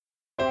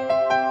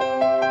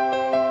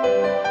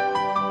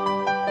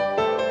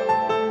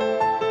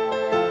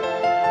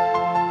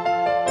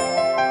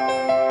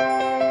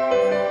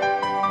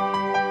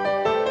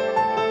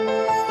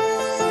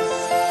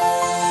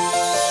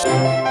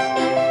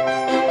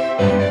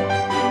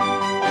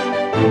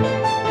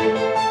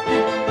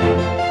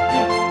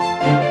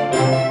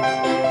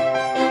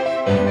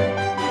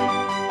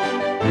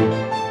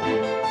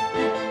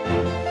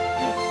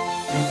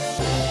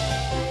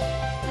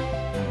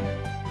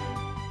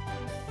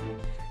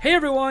Hey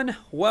everyone,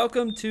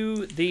 welcome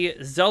to the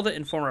Zelda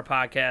Informer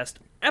podcast,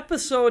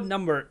 episode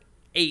number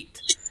 8.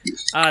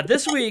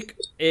 This week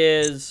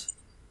is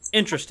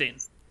interesting.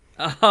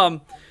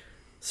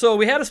 So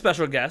we had a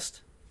special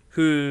guest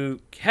who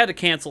had to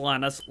cancel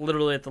on us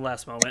literally at the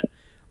last moment.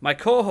 My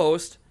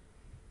co-host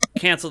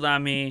canceled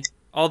on me,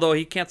 although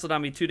he canceled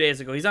on me 2 days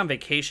ago. He's on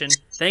vacation.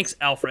 Thanks,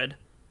 Alfred.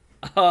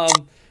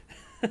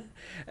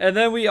 And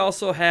then we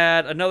also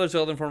had another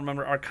Zelda Informer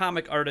member, our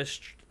comic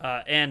artist,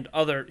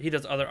 he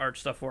does other art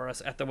stuff for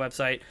us at the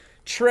website,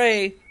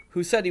 Trey,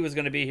 who said he was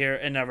going to be here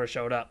and never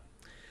showed up.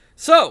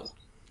 So,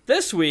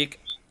 this week,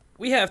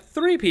 we have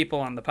 3 people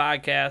on the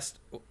podcast,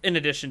 in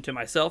addition to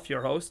myself,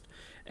 your host.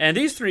 And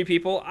these 3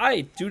 people,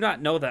 I do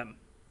not know them.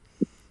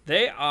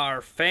 They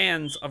are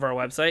fans of our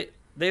website.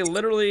 They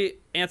literally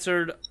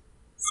answered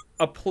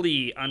a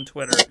plea on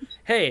Twitter.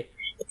 Hey,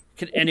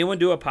 can anyone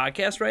do a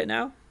podcast right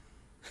now?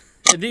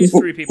 And these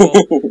 3 people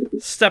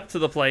stepped to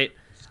the plate.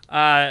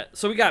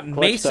 So we got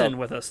Mason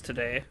with us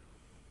today.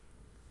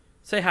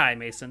 Say hi,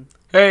 Mason.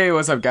 Hey,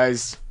 what's up,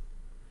 guys?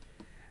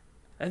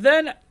 And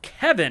then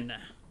Kevin.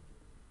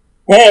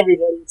 Hey,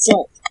 everybody, what's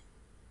up?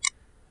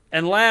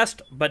 And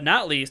last but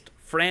not least,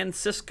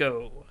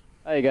 Francisco.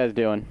 How you guys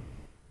doing?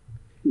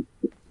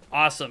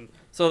 Awesome.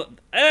 So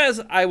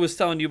as I was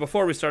telling you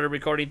before we started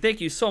recording,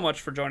 thank you so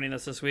much for joining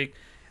us this week.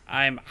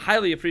 I'm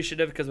highly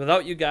appreciative because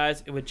without you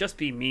guys, it would just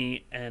be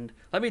me. And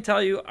let me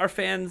tell you, our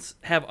fans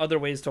have other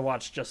ways to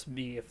watch just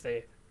me if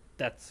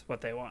that's what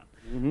they want.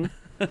 Mm-hmm.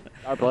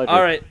 Our pleasure.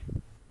 All right.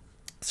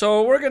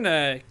 So we're going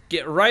to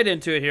get right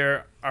into it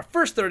here. Our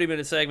first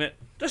 30-minute segment,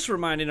 just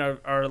reminding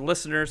our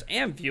listeners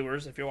and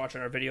viewers, if you're watching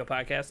our video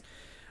podcast,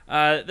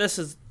 this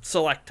is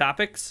select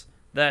topics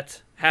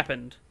that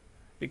happened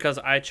because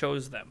I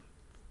chose them.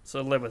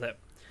 So live with it.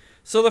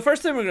 So the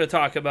first thing we're going to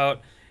talk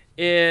about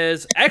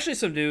is actually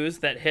some news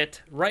that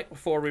hit right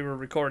before we were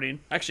recording.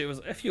 Actually, it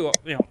was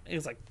it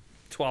was like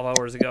 12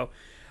 hours ago.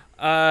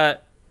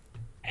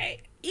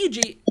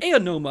 E.g.,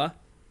 Aonuma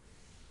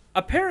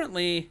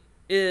apparently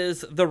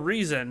is the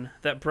reason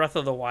that Breath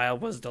of the Wild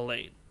was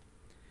delayed.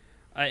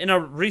 In a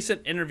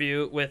recent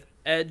interview with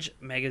Edge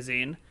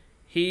magazine,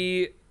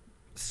 he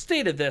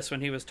stated this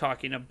when he was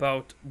talking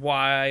about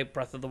why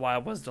Breath of the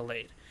Wild was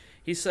delayed.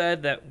 He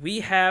said that we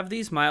have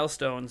these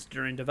milestones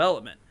during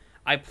development.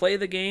 I play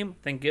the game,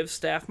 then give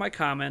staff my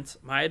comments,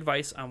 my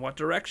advice on what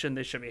direction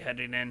they should be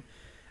heading in.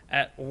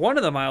 At one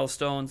of the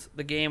milestones,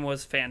 the game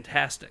was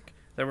fantastic.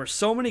 There were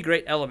so many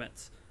great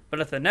elements, but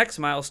at the next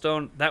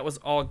milestone, that was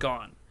all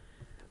gone.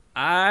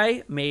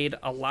 I made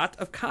a lot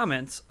of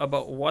comments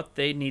about what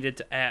they needed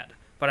to add,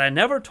 but I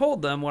never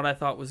told them what I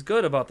thought was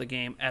good about the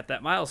game at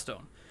that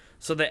milestone.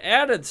 So they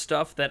added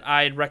stuff that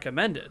I'd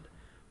recommended,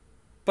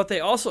 but they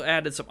also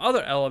added some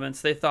other elements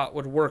they thought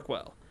would work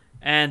well.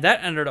 And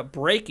that ended up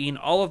breaking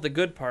all of the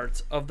good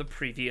parts of the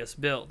previous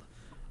build.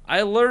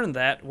 I learned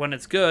that when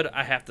it's good,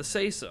 I have to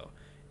say so.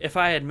 If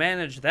I had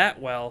managed that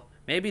well,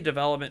 maybe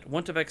development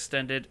wouldn't have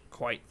extended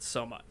quite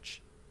so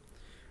much.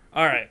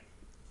 Alright,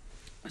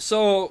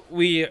 so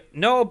we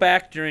know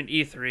back during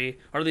E3,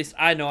 or at least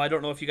I know, I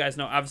don't know if you guys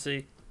know,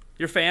 obviously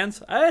you're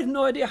fans. I have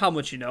no idea how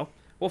much you know.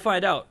 We'll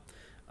find out.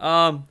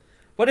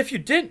 But if you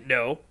didn't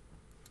know,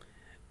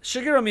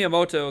 Shigeru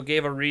Miyamoto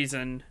gave a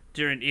reason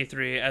during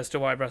E3 as to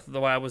why Breath of the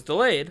Wild was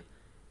delayed,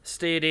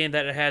 stating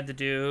that it had to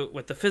do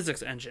with the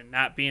physics engine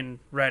not being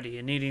ready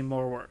and needing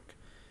more work.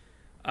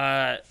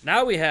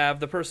 Now we have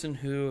the person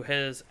who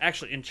is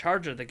actually in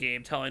charge of the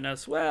game telling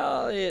us,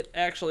 well, it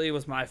actually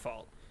was my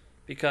fault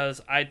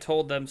because I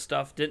told them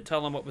stuff, didn't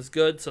tell them what was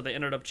good, so they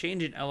ended up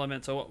changing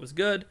elements of what was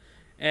good,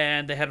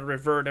 and they had to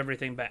revert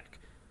everything back.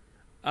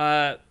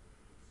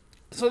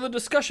 So the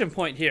discussion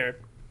point here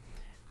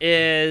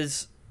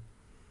is,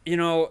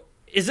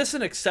 is this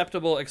an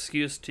acceptable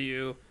excuse to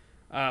you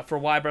for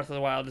why Breath of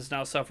the Wild has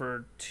now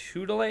suffered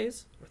 2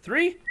 delays? Or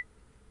 3?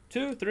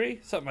 2, 3?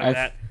 Something like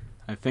that.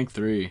 I think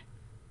 3.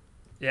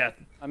 Yeah.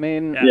 I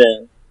mean,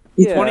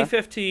 Yeah.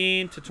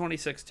 2015 to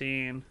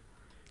 2016.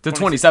 To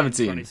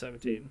 2017.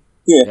 2017.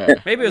 Yeah.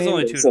 Maybe it was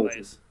only 2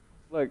 delays.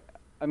 look,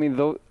 I mean,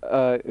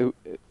 am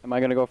I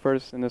going to go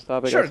first in this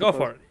topic? Sure, go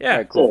for it. Yeah,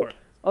 Alright, go cool. for it.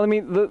 Well, I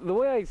mean, the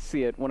way I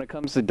see it when it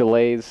comes to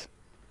delays,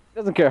 it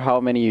doesn't care how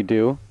many you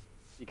do,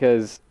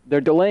 because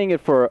they're delaying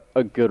it for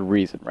a good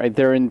reason, right?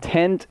 Their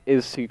intent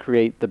is to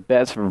create the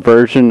best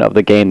version of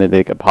the game that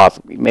they could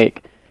possibly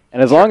make.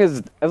 And as long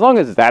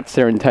as that's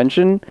their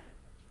intention,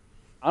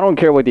 I don't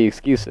care what the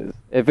excuse is.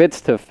 If it's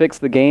to fix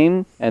the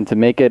game and to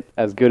make it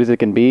as good as it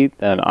can be,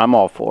 then I'm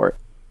all for it.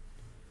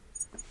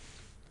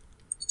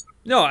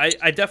 No, I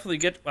definitely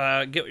get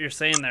what you're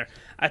saying there.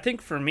 I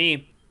think for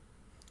me,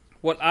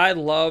 what I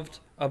loved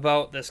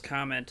about this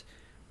comment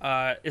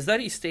is that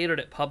he stated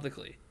it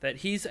publicly, that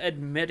he's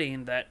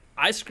admitting that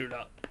I screwed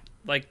up.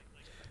 Like,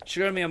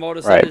 Shigeru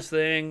Miyamoto said his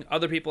thing,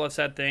 other people have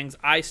said things.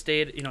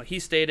 He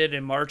stated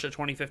in March of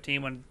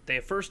 2015 when they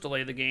first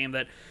delayed the game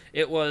that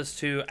it was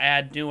to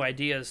add new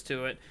ideas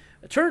to it.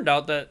 It turned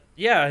out that,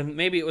 yeah,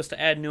 maybe it was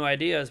to add new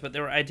ideas, but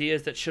there were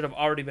ideas that should have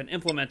already been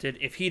implemented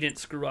if he didn't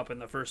screw up in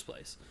the first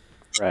place.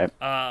 Right.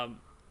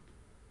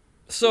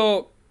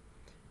 So,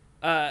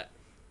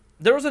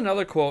 there was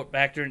another quote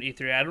back during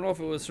E3. I don't know if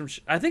it was from.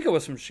 I think it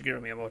was from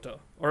Shigeru Miyamoto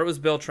or it was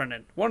Bill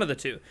Trinen, one of the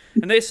two.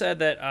 And they said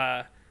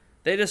that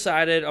they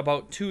decided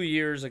about 2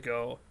 years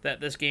ago that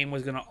this game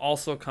was going to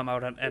also come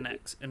out on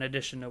NX in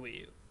addition to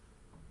Wii U.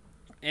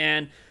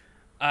 And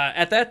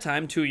at that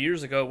time, 2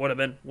 years ago, would have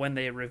been when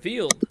they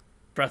revealed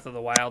Breath of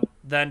the Wild,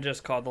 then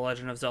just called The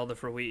Legend of Zelda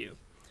for Wii U.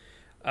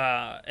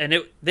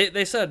 And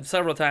they said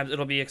several times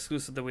it'll be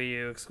exclusive to Wii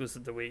U,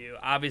 exclusive to Wii U.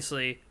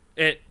 Obviously,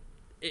 it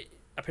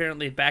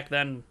apparently back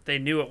then they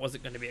knew it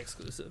wasn't going to be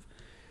exclusive.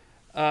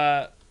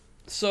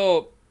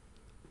 So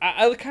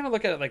I kind of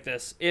look at it like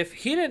this: if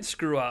he didn't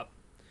screw up,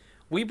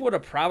 we would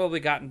have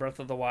probably gotten Breath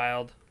of the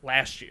Wild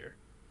last year,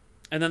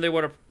 and then they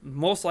would have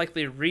most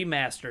likely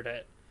remastered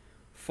it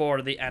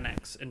for the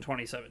NX in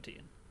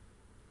 2017.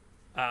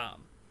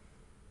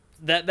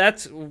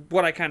 That's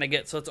what I kind of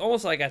get. So it's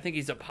almost like I think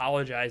he's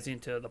apologizing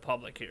to the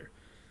public here,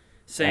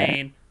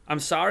 saying, "I'm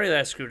sorry that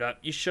I screwed up.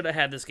 You should have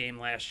had this game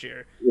last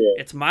year. Yeah.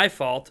 It's my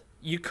fault.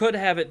 You could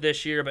have it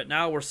this year, but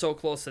now we're so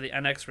close to the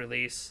NX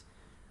release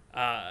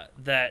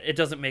that it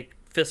doesn't make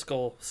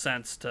fiscal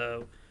sense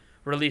to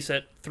release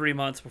it 3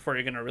 months before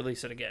you're going to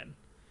release it again."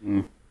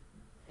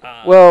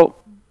 Well,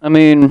 I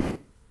mean,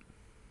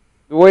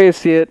 the way I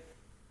see it,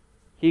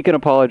 he can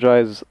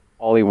apologize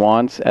all he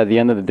wants. At the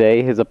end of the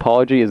day, his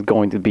apology is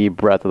going to be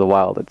Breath of the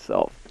Wild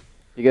itself.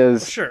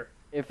 Because Sure.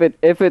 if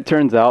it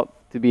turns out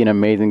to be an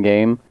amazing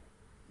game,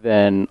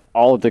 then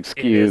all is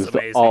excused,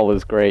 amazing. all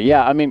is great.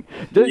 Yeah, I mean,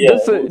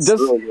 It's just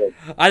really good.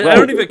 I Right.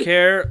 don't even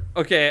care.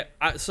 Okay,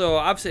 so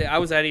obviously I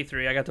was at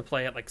E3. I got to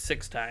play it like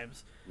 6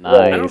 times.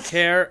 nice. I don't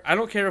care. I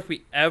don't care if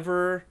we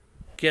ever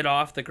get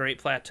off the Great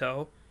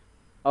Plateau.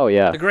 Oh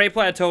yeah, The Great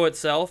Plateau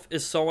itself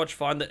is so much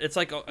fun that it's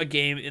like a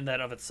game in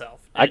that of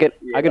itself. I could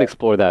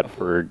explore that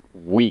for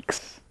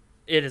weeks.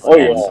 It is Oh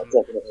yeah, awesome.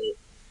 definitely.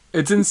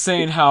 It's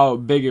insane how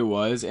big it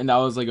was, and that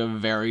was like a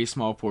very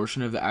small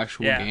portion of the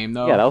actual Yeah. game,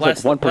 though. Yeah, that was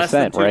Less, like 1%, less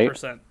than right?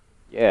 2%.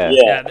 Yeah,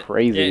 Yeah.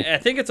 crazy. I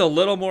think it's a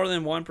little more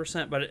than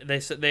 1%, but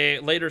they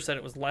later said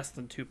it was less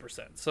than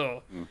 2%.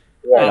 So,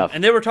 Right. Enough.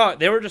 and they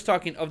were just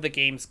talking of the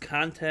game's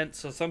content.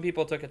 So some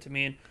people took it to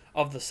mean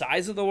of the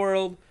size of the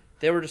world.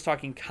 They were just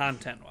talking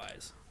content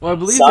wise. Well, I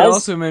believe Size? they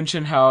also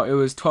mentioned how it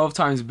was 12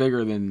 times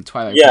bigger than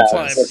Twilight Yeah.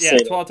 Princess. Let's say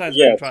 12 times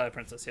yeah. bigger Twilight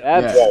Princess.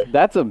 Yeah.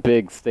 That's a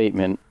big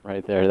statement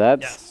right there.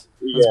 That's Yes.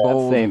 That's Yeah.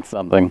 bold. saying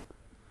something.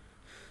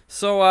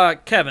 So,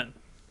 Kevin.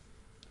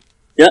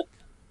 Yeah.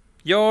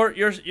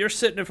 You're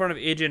sitting in front of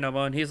AJ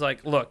Nomo, and he's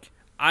like, "Look,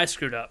 I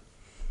screwed up.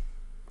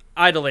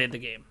 I delayed the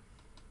game.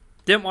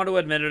 Didn't want to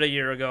admit it a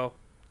year ago.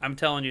 I'm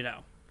telling you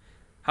now.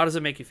 How does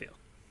it make you feel?"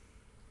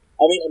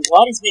 I mean, I'm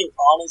glad he's being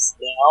honest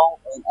now,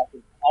 and I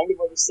can kind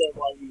of understand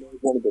why he may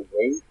have wanted to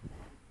wait and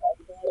talk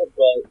about it,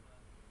 but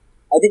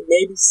I think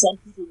maybe some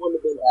people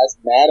wouldn't have been as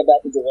mad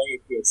about the delay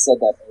if he had said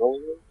that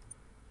earlier.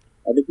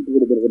 I think people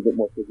would have been a little bit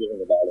more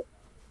forgiving about it.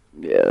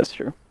 Yeah, that's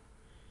true.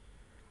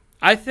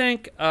 I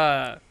think,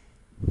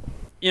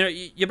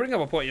 you bring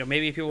up a point.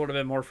 Maybe people would have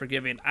been more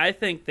forgiving. I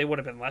think they would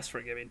have been less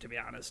forgiving, to be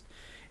honest.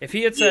 If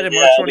he had said in Yeah,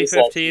 March I guess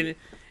 2015,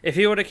 if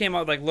he would have came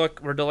out like,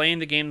 "Look, we're delaying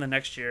the game the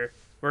next year.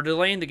 We're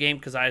delaying the game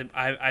because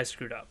I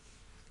screwed up.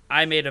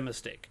 I made a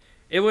mistake."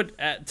 It would,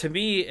 to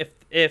me,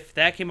 if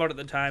that came out at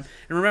the time,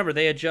 and remember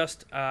they had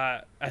just,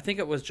 I think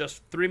it was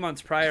just 3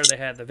 months prior they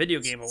had the Video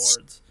Game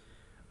Awards,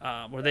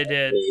 where they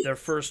did their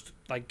first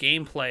like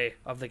gameplay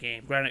of the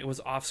game. Granted, it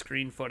was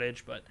off-screen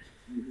footage, but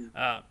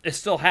it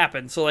still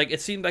happened. So like it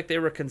seemed like they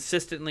were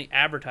consistently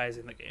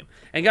advertising the game.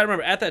 And you got to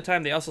remember, at that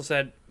time they also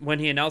said, when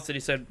he announced it,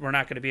 he said we're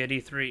not going to be at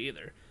E3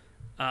 either,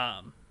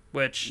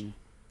 which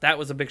that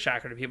was a big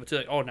shocker to people too.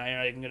 Like, oh, now you're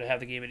not even going to have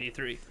the game at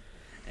E3,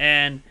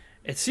 and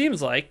it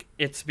seems like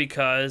it's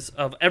because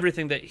of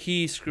everything that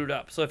he screwed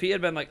up. So if he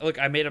had been like, "Look,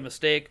 I made a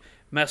mistake,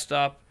 messed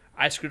up,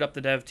 I screwed up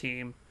the dev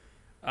team,"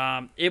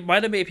 it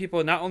might have made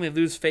people not only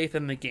lose faith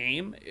in the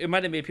game, it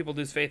might have made people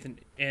lose faith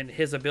in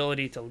his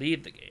ability to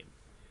lead the game.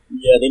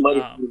 Yeah, they might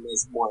have been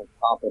as more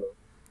incompetent.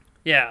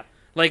 Yeah,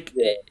 like,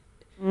 Yeah.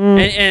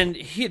 and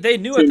they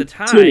knew at the To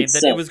time an that it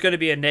extent. was going to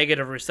be a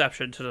negative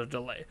reception to the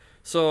delay.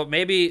 So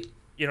maybe,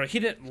 he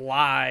didn't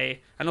lie.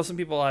 I know some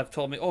people have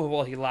told me, "Oh,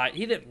 well, he lied."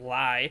 He didn't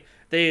lie.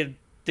 The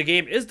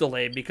game is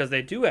delayed because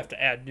they do have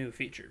to add new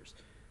features.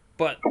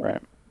 But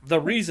Right. the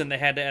reason they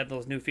had to add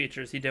those new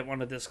features, he didn't want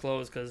to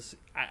disclose because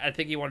I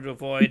think he wanted to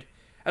avoid.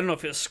 I don't know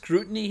if it was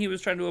scrutiny he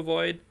was trying to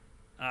avoid.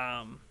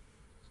 I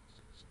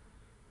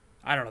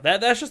don't know.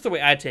 That's just the way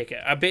I take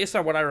it. Based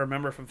on what I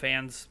remember from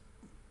fans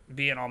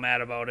being all mad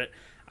about it,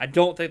 I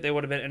don't think they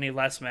would have been any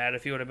less mad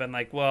if he would have been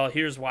like, "Well,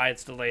 here's why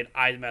it's delayed.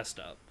 I messed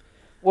up."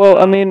 Well,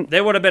 I mean,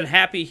 They would have been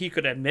happy he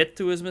could admit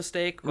to his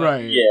mistake. But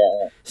Right.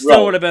 Yeah. Still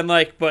right. would have been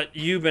like, "But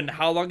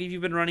how long have you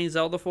been running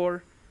Zelda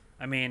for?"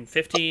 I mean,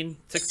 15,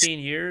 16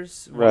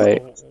 years?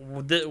 Right.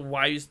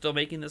 Why are you still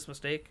making this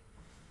mistake?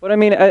 but I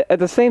mean, at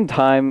the same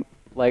time,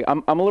 like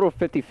I'm a little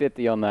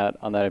 50-50 on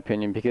that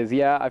opinion because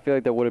yeah, I feel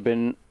like there would have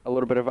been a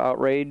little bit of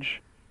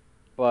outrage,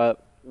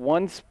 but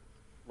once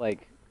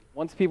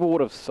people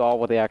would have saw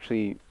what they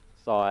actually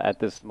saw at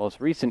this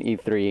most recent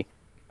E3,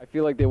 I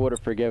feel like they would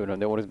have forgiven him.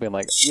 They would have been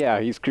like, yeah,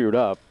 he screwed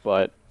up,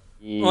 but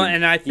Well,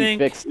 and I he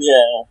think fixed it.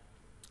 Yeah.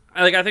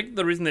 I think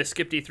the reason they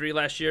skipped E3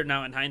 last year,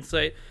 now in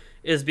hindsight,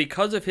 is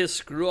because of his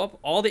screw up.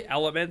 All the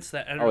elements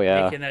that ended Oh, up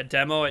yeah. making that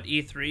demo at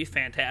E3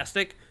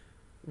 fantastic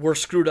were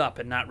screwed up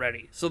and not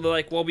ready. So they're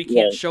like, well, we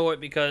can't Yeah. show it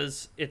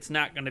because it's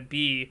not going to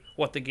be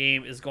what the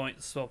game is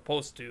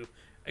supposed to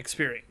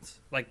experience.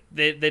 Like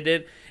they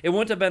did, it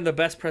wouldn't have been the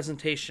best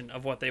presentation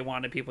of what they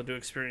wanted people to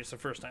experience the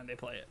first time they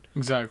play it.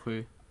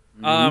 Exactly.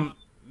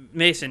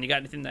 Mason, you got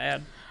anything to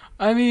add?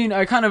 I mean,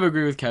 I kind of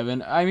agree with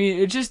Kevin. I mean,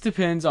 it just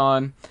depends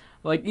on,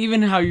 like,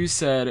 even how you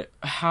said,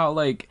 how,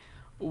 like,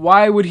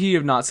 why would he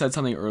have not said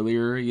something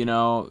earlier? You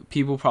know,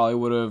 people probably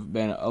would have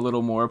been a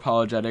little more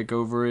apologetic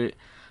over it.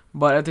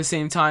 But at the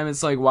same time,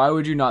 it's like, why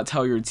would you not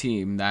tell your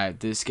team that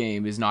this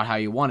game is not how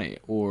you want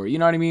it? Or, you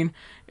know what I mean?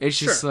 It's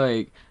just Sure.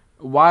 like,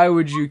 why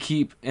would you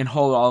keep and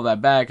hold all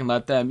that back and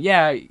let them,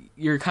 yeah,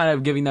 you're kind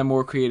of giving them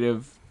more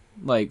creative,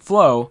 like,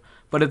 flow,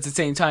 but at the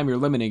same time, you're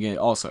limiting it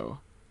also,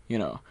 you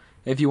know?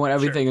 If you want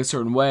everything a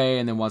certain way,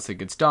 and then once it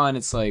gets done,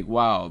 it's like,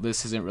 wow,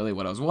 this isn't really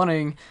what I was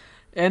wanting.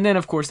 And then,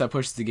 of course, that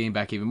pushes the game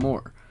back even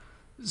more.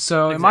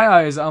 So, in my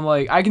Exactly. eyes, I'm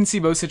like, I can see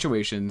both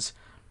situations,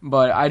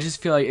 but I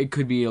just feel like it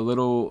could be a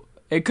little,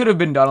 it could have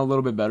been done a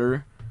little bit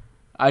better.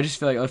 I just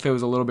feel like if it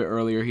was a little bit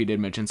earlier, he did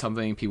mention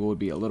something, people would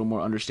be a little more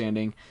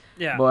understanding.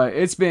 Yeah. But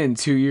it's been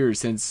 2 years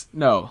since,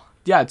 no,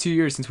 yeah, 2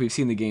 years since we've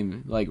seen the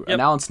game, like, Yep.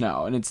 announced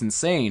now, and it's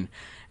insane.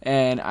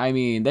 And I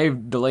mean,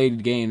 they've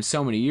delayed games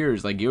so many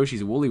years, like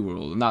Yoshi's Woolly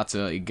World. Not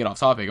to like, get off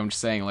topic, I'm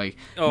just saying, like,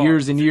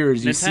 years and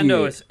years you see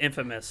Nintendo it. is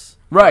infamous.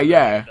 Right, for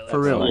yeah, their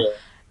for delays. real. Yeah.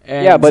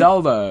 And Yeah,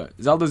 but-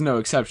 Zelda's no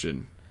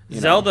exception. you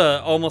know?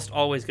 Zelda almost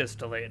always gets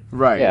delayed.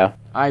 Right. Yeah.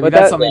 I mean, But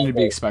that's that- something to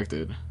be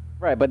expected.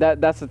 Right, but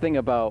that's the thing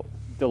about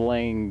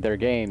delaying their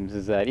games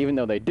is that even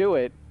though they do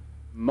it,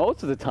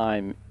 most of the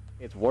time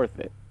it's worth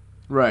it.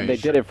 Right. They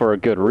did it for a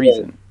good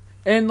reason.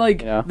 And like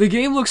You know? the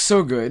game looks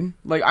so good.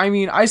 Like I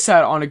mean, I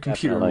sat on a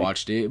computer Definitely. and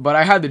watched it, but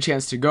I had the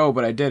chance to go,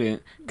 but I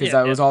didn't because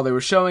Yeah, that was yeah. all they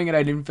were showing, and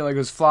I didn't feel like it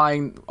was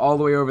flying all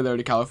the way over there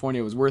to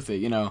California was worth it,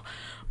 you know.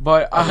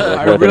 But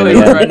I worth it really in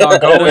the regret not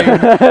going.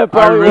 I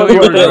Probably really wasn't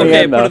worth it regret. in the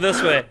Okay, end, put though. it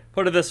this way.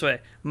 Put it this way.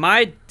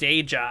 My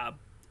day job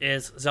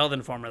is Zelda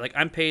Informer. Like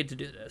I'm paid to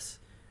do this,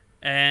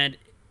 and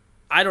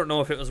I don't know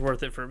if it was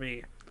worth it for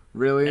me.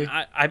 Really? And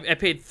I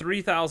paid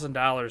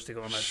 $3,000 to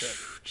go on that trip.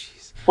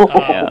 Jeez.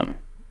 Yeah.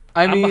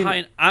 I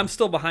mean, I'm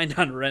still behind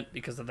on rent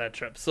because of that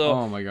trip. So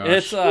Oh my gosh.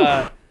 it's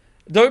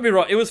don't get me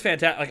wrong, it was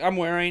fantastic. Like I'm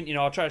wearing,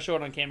 I'll try to show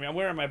it on camera. I'm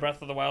wearing my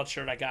Breath of the Wild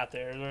shirt I got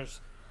there.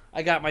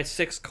 I got my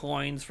 6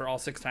 coins for all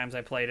 6 times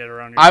I played it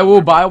around. I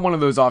will buy one of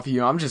those off of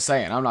you. I'm just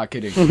saying. I'm not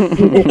kidding. For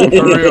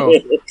real.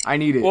 I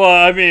need it. Well,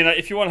 I mean,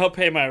 if you want to help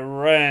pay my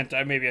rent,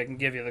 maybe I can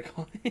give you the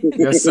coin.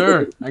 Yes,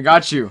 sir. I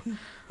got you.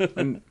 But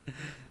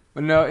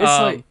no, it's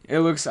Um, like it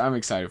looks. I'm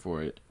excited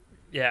for it.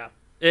 Yeah,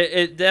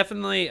 it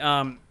definitely,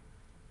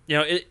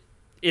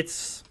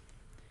 it's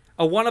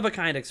a one of a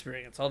kind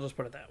experience. I'll just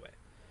put it that way.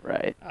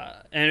 Right.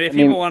 And if I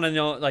mean- people want to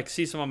know, like,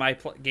 see some of my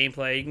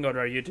gameplay, you can go to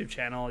our YouTube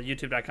channel,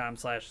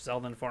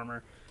 youtube.com/Zelda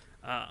Informer,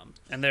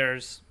 and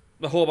there's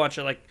a whole bunch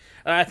of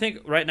I think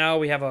right now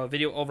we have a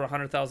video over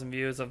 100,000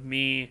 views of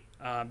me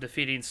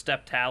defeating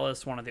Step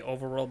Talus, one of the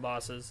overworld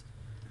bosses.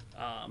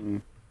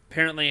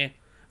 Apparently,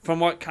 from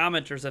what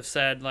commenters have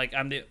said, like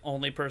I'm the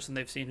only person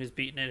they've seen who's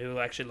beaten it who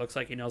actually looks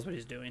like he knows what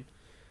he's doing.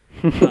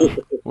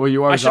 Well,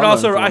 you are. I should Zelda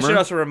also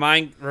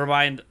Informer.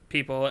 remind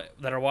people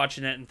that are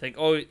watching it and think,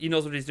 oh, he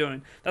knows what he's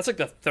doing. That's like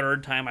the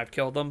 3rd time I've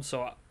killed him,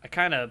 so I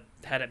kind of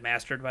had it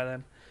mastered by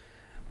then.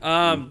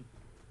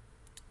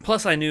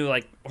 Plus, I knew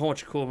like a whole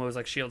bunch of cool moves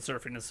like shield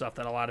surfing and stuff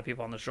that a lot of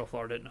people on the show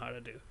floor didn't know how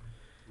to do.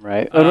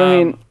 Right. But I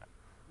mean,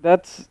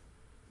 that's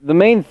the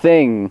main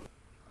thing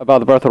about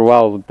the Breath of the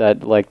Wild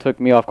that like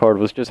took me off guard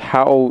was just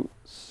how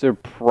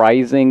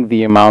surprising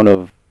the amount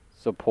of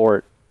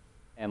support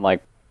and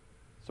like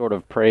sort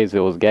of praise it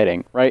was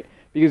getting, right?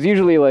 Because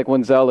usually like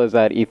when Zelda's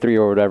at E3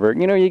 or whatever,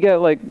 you get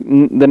like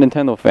the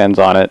Nintendo fans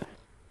on it.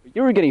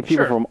 You were getting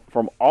people Sure.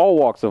 from all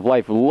walks of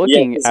life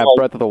looking it's at like-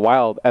 Breath of the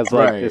Wild as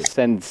like Right. this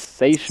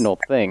sensational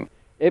thing.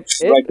 It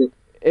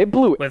Like,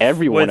 blew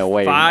everyone with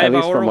away, at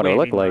least from what it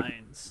looked waiting like.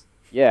 lines.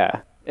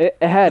 Yeah, it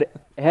had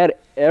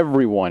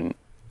everyone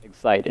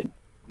excited,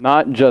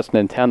 not just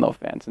Nintendo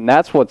fans, and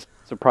that's what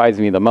surprised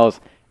me the most,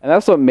 and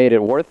that's what made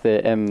it worth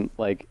it. And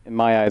like in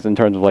my eyes, in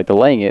terms of like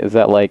delaying it, is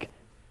that like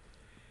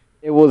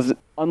it was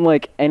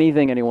unlike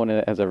anything anyone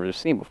has ever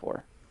seen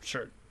before.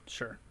 Sure.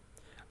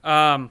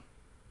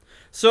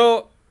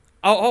 So,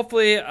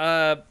 hopefully,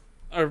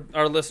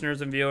 our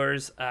listeners and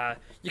viewers,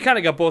 you kind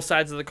of got both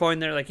sides of the coin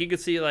there. Like, you could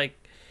see, like,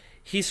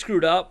 he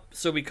screwed up,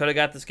 so we could have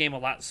got this game a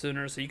lot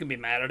sooner, so you can be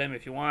mad at him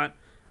if you want.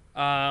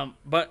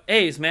 But,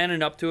 hey, he's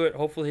manning up to it.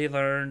 Hopefully he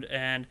learned,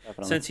 and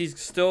Definitely. since he's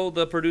still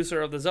the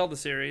producer of the Zelda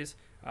series,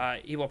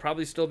 he will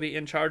probably still be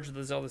in charge of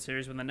the Zelda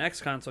series when the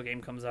next console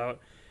game comes out.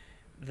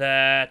 He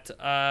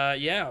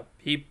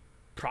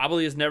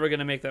probably is never going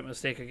to make that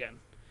mistake again.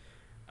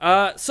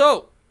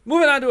 So,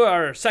 moving on to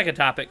our second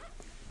topic.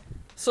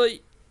 So,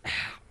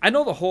 I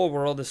know the whole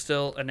world is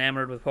still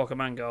enamored with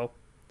Pokemon Go.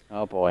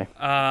 Oh boy.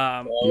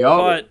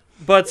 Yup.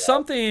 But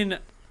something,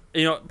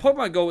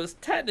 Pokemon Go was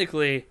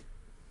technically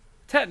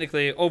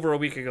over a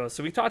week ago,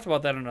 so we talked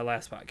about that on our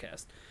last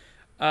podcast.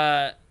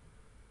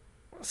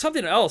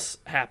 Something else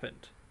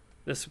happened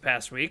this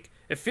past week.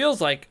 It feels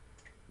like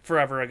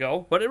forever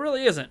ago, but it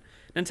really isn't.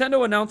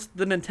 Nintendo announced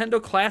the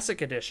Nintendo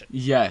Classic Edition.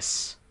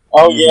 Yes.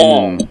 Oh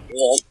Mhm.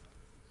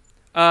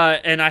 yeah.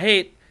 And I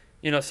hate,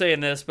 saying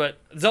this, but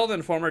Zelda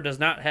Informer does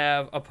not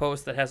have a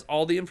post that has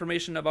all the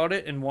information about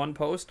it in one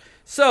post.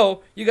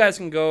 So you guys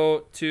can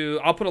go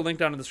to. I'll put a link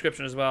down in the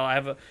description as well.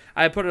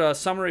 I put a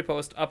summary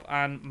post up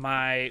on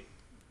my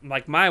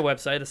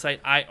website, a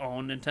site I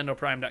own,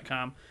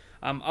 NintendoPrime.com.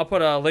 I'll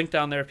put a link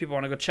down there if people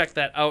want to go check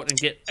that out and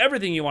get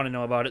everything you want to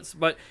know about it.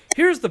 But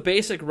here's the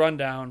basic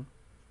rundown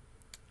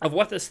of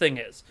what this thing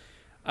is.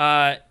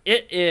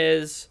 It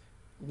is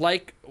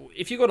like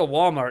if you go to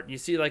Walmart and you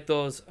see like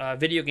those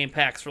video game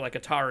packs for like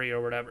Atari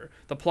or whatever,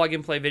 the plug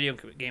and play video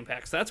game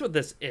packs. That's what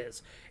this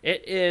is.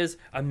 It is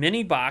a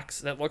mini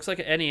box that looks like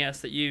an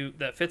NES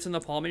that fits in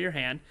the palm of your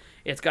hand.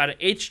 It's got an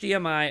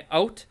HDMI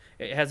out.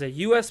 It has a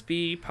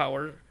USB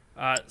power.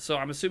 So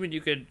I'm assuming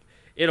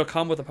it'll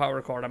come with a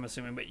power cord. I'm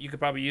assuming, but you could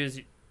probably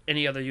use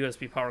any other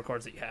USB power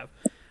cords that you have.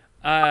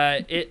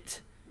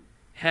 It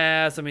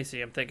has. Let me see.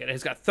 I'm thinking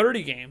it's got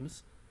 30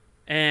 games.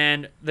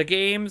 And the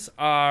games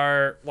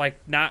are like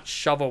not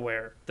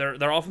shovelware.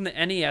 They're all from the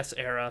NES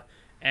era,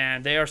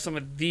 and they are some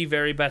of the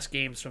very best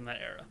games from that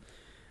era,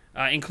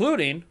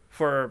 including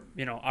for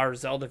our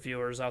Zelda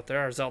viewers out there,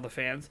 our Zelda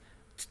fans,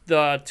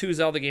 the 2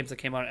 Zelda games that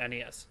came out on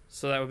NES.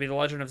 So that would be The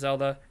Legend of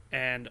Zelda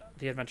and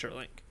The Adventure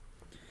Link.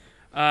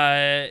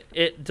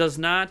 It does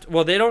not.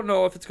 Well, they don't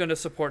know if it's going to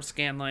support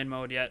scanline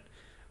mode yet.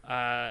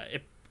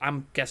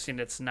 I'm guessing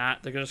it's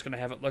not. They're just going to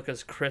have it look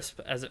as crisp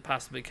as it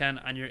possibly can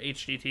on your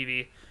HD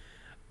TV.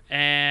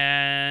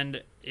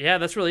 And yeah,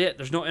 that's really it.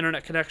 There's no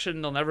internet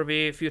connection. There'll never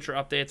be future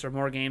updates or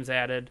more games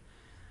added.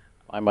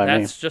 Fine by me.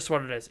 That's just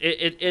what it is.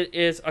 It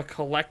is a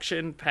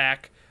collection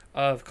pack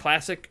of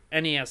classic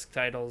NES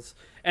titles.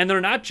 And they're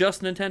not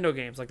just Nintendo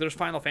games. Like there's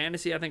Final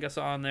Fantasy, I think I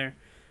saw in there.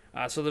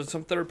 So there's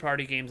some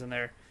third-party games in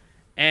there.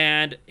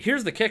 And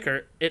here's the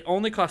kicker. It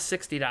only costs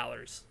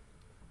 $60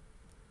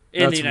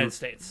 in the United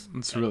States.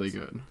 That's really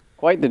good.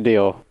 Quite the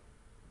deal,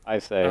 I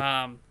say.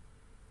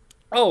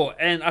 Oh,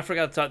 and I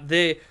forgot to talk.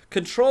 The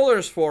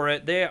controllers for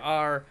it, they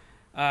are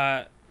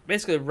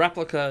basically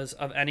replicas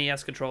of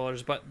NES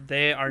controllers, but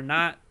they are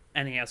not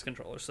NES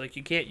controllers. So, like,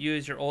 you can't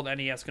use your old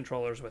NES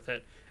controllers with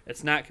it.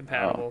 It's not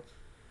compatible.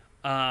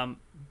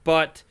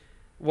 But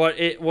what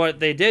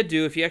they did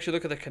do, if you actually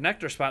look at the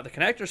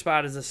connector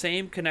spot is the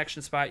same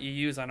connection spot you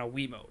use on a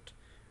Wiimote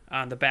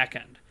on the back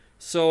end.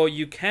 So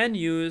you can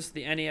use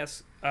the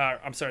the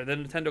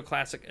Nintendo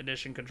Classic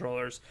Edition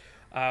controllers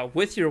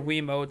with your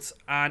Wiimotes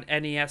on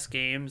NES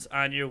games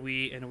on your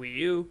Wii and Wii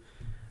U.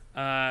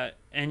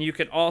 And you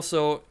can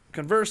also,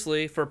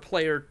 conversely, for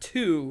player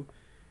 2,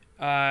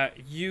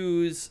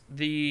 use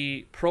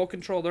the Pro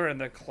Controller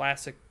and the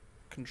Classic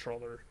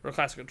Controller.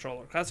 Classic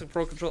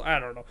Pro Controller, I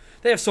don't know.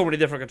 They have so many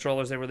different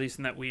controllers they released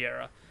in that Wii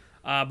era.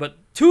 But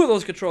 2 of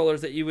those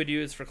controllers that you would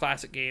use for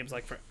classic games,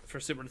 like for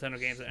Super Nintendo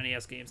games and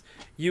NES games,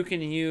 you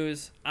can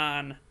use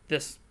on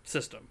this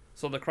system.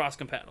 So they're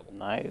cross-compatible.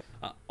 Nice.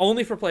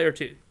 Only for player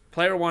 2.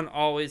 Player 1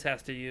 always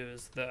has to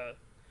use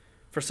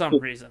for some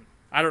reason.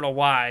 I don't know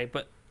why,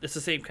 but it's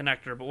the same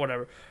connector, but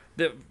whatever.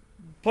 The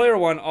player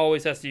 1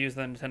 always has to use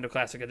the Nintendo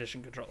Classic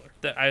Edition controller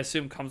that I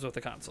assume comes with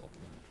the console.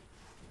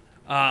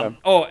 Okay.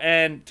 Oh,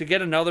 and to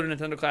get another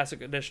Nintendo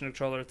Classic Edition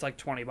controller, it's like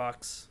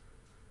 $20.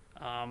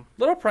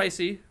 Little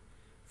pricey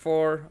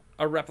for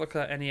a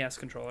replica NES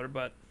controller,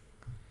 but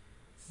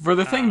For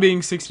the thing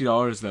being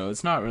 $60 though,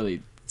 it's not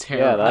really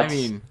terrible.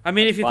 Yeah, I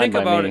mean, if you fine think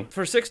by about me. it,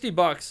 for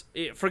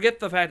 $60, forget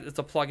the fact it's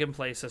a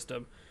plug-and-play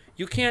system.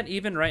 You can't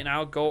even right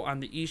now go on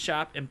the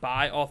eShop and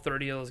buy all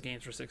 30 of those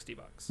games for $60.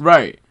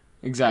 Right.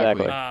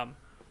 Exactly. Exactly.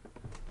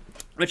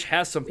 Which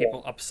has some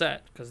people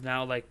upset because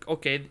now, like,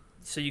 okay,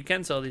 so you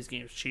can sell these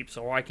games cheap,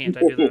 so why can't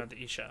I do that at the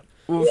eShop?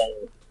 Well,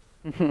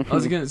 I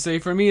was gonna say,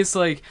 for me, it's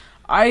like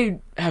I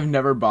have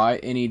never bought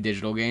any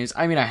digital games.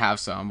 I mean, I have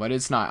some, but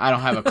it's not. I don't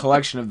have a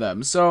collection of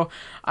them. So,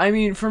 I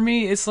mean, for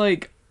me, it's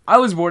like I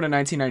was born in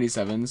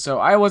 1997, so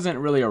I wasn't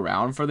really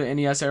around for the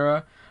NES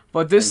era.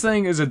 But this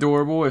thing is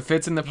adorable. It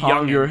fits in the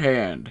palm of your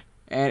hand,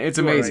 and it's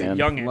You are a amazing.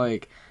 youngin'.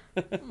 Like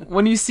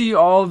when you see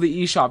all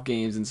the eShop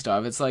games and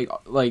stuff, it's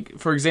like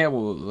for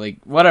example, like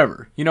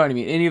whatever, you know what I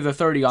mean? Any of the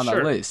 30 on Sure.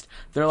 that list,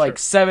 they're like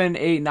 $7,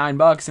 $8,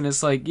 $9, and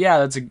it's like, yeah,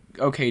 that's a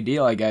okay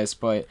deal, I guess.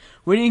 But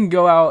when you can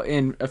go out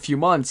in a few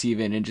months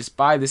even and just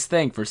buy this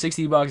thing for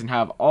 $60 and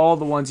have all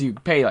the ones you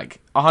pay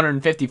like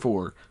 $150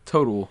 for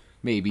total,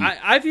 maybe.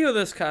 I view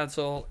this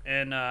console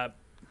in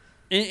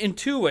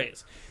 2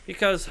 ways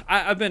because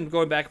I've been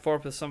going back and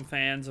forth with some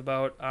fans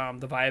about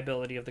the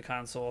viability of the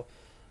console.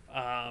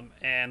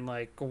 And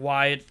like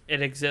why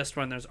it exists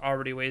when there's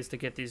already ways to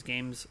get these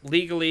games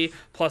legally.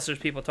 Plus, there's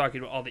people talking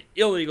about all the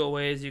illegal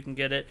ways you can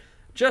get it.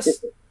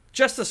 Just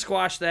to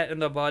squash that in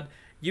the bud,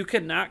 You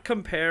cannot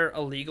compare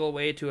a legal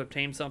way to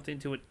obtain something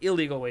to an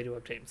illegal way to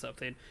obtain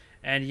something.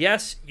 And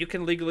yes, you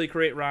can legally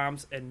create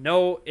ROMs, and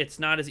no, it's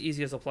not as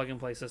easy as a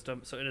plug-and-play system,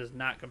 so it is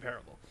not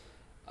comparable.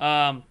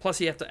 Plus,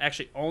 you have to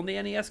actually own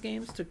the NES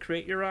games to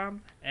create your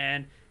ROM.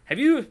 And have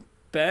you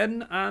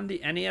been on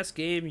the NES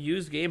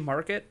used game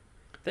market?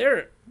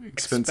 They're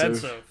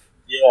expensive.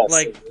 Yes,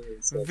 Like, it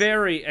is.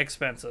 very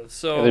expensive.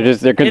 So They're it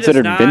is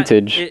considered not-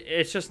 vintage.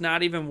 it's just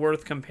not even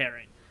worth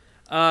comparing.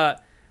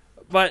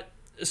 But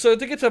so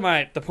to get to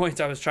the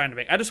points I was trying to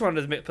make, I just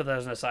wanted to put that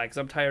as an aside because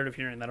I'm tired of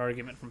hearing that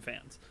argument from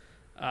fans.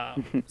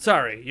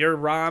 Sorry, your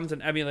ROMs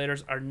and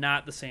emulators are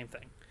not the same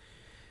thing.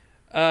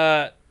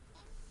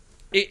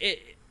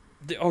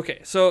 Okay,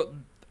 so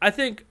I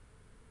think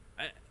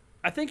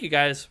you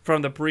guys,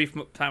 from the brief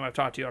time I've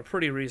talked to you, are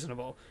pretty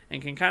reasonable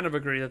and can kind of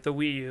agree that the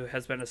Wii U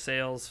has been a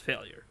sales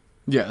failure.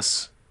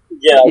 Yes.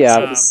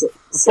 Yeah, So,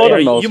 for the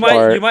yeah, most you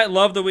part. might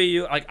love the Wii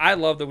U. Like, I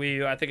love the Wii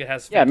U. I think it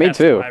has Yeah, me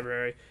fantastic too.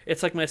 library.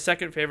 It's like my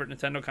second favorite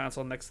Nintendo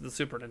console next to the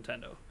Super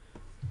Nintendo.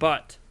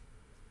 But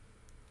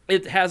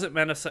it hasn't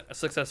been a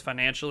success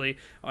financially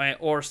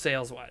or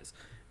sales wise.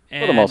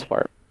 For the most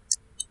part.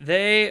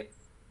 A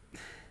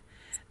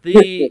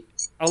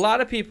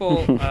lot of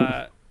people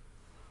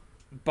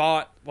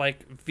bought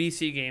like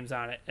VC games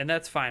on it, and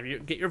that's fine. You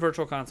get your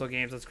virtual console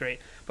games, that's great.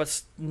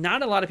 But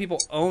not a lot of people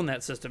own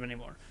that system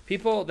anymore.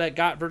 People that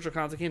got virtual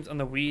console games on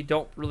the Wii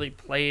don't really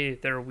play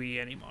their Wii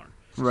anymore.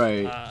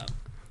 Right.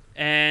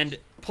 And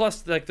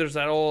plus, like, there's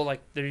that old, like,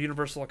 their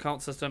universal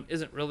account system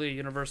isn't really a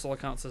universal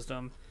account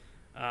system.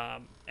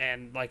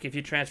 And like, if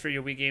you transfer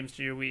your Wii games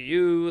to your Wii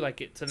U,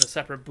 like, it's in a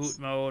separate boot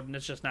mode, and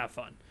it's just not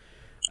fun.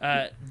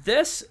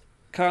 This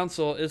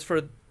console is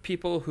for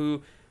people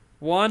who,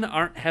 one,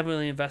 aren't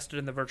heavily invested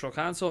in the virtual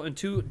console, and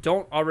two,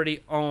 don't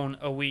already own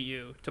a Wii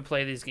U to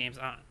play these games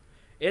on.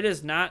 It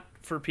is not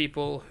for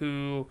people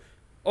who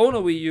own a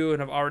Wii U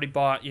and have already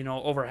bought,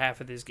 over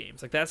half of these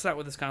games. Like, that's not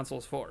what this console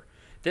is for.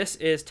 This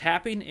is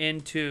tapping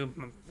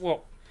into,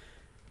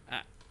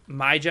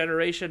 my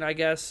generation, I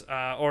guess,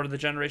 or the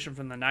generation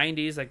from the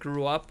 90s that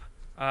grew up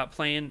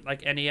playing,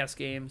 like, NES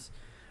games.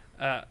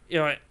 As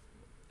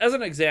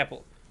an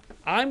example,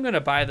 I'm going to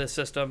buy this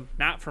system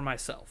not for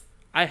myself.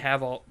 I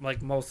have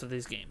most of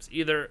these games,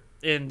 either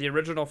in the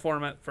original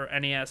format for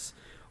NES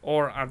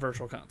or on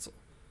Virtual Console.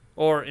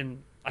 Or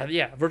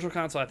Virtual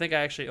Console. I think I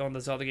actually own the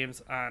Zelda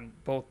games on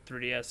both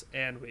 3DS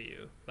and Wii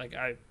U. Like,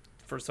 I,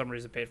 for some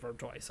reason, paid for them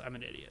twice. I'm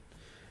an idiot.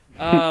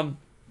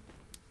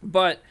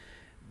 But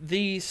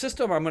the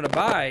system I'm going to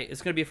buy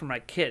is going to be for my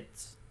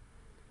kids.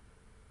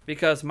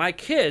 Because my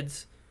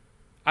kids,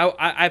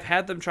 I've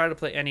had them try to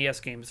play NES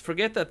games.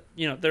 Forget that,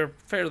 they're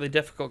fairly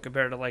difficult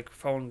compared to, like,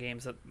 phone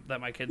games that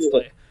my kids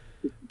play.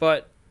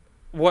 But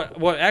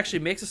what actually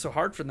makes it so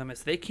hard for them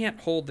is they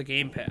can't hold the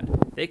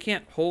gamepad. They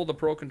can't hold the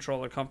Pro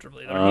Controller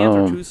comfortably. Their hands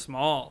are too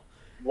small.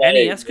 Right,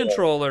 NES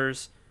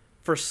controllers,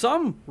 for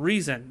some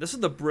reason, this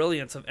is the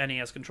brilliance of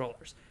NES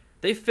controllers.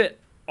 They fit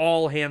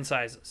all hand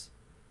sizes.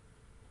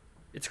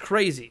 It's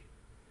crazy.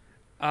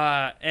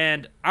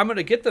 And I'm going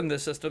to get them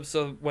this system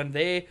so when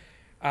they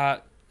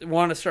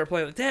want to start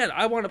playing, like, Dad,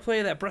 I want to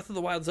play that Breath of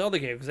the Wild Zelda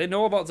game, because they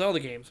know about Zelda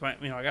games. I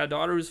got a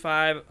daughter who's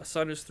 5, a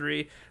son who's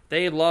 3.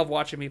 They love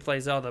watching me play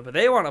Zelda, but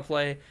they want to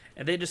play,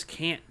 and they just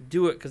can't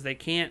do it because they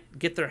can't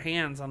get their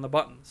hands on the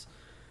buttons.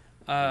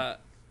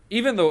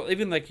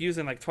 Even like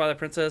using like Twilight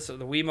Princess or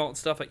the Wiimote and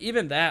stuff, like,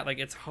 even that, like,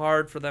 it's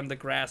hard for them to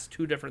grasp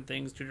two different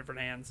things, two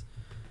different hands.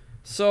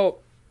 So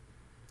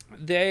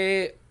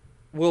they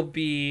will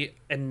be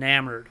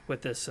enamored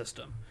with this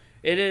system.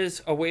 It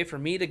is a way for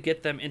me to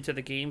get them into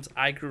the games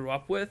I grew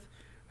up with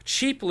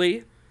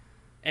cheaply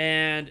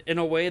and in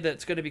a way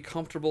that's going to be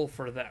comfortable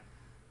for them.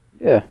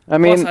 Yeah, I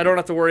mean, Plus, I don't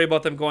have to worry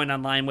about them going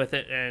online with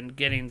it and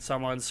getting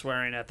someone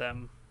swearing at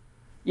them.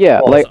 yeah,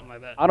 or like, something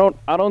like that.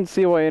 I don't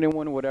see why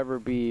anyone would ever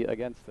be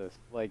against this.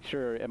 Like,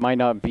 sure, it might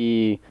not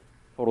be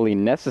totally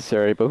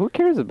necessary, but who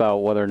cares about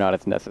whether or not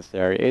it's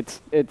necessary?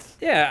 It's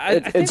Yeah, I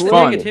think it's the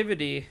fun.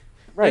 negativity,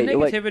 right. the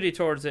Like, negativity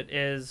towards it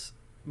is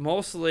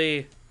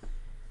mostly,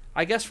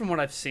 I guess, from what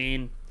I've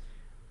seen.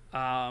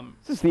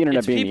 it's just the internet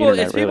It's being people. the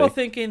internet, It's people really.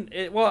 thinking.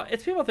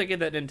 It's people thinking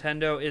that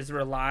Nintendo is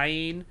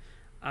relying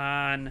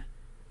on.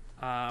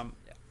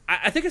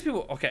 I think it's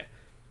people. Okay,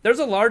 there's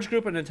a large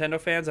group of Nintendo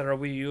fans that are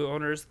Wii U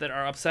owners that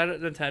are upset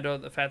at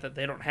Nintendo the fact that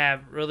they don't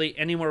have really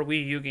any more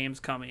Wii U games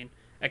coming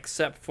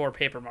except for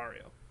Paper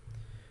Mario,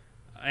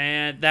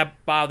 and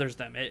that bothers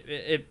them.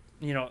 It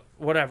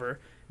whatever.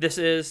 This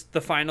is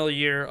the final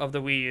year of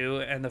the Wii U,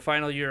 and the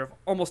final year of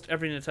almost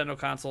every Nintendo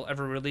console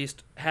ever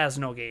released has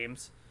no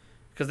games.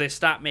 Because they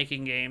stopped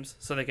making games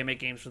so they can make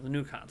games for the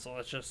new console.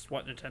 That's just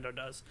what Nintendo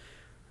does.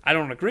 I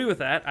don't agree with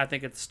that. I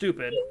think it's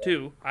stupid,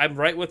 too. I'm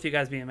right with you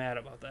guys being mad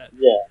about that.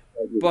 Yeah.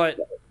 I agree with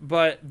that.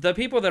 But the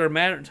people that are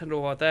mad at Nintendo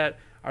about that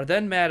are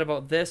then mad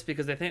about this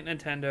because they think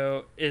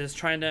Nintendo is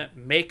trying to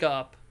make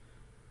up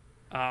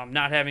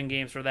not having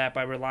games for that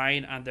by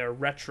relying on their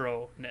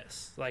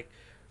retro-ness. Like,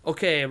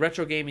 okay,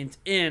 retro gaming's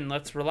in,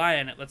 let's rely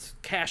on it, let's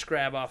cash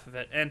grab off of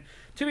it. And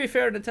to be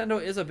fair,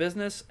 Nintendo is a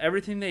business.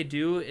 Everything they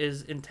do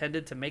is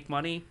intended to make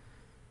money.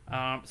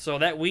 So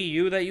that Wii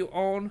U that you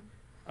own,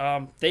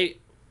 they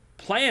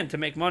plan to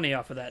make money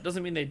off of that.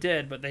 Doesn't mean they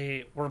did, but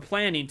they were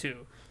planning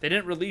to. They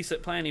didn't release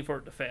it planning for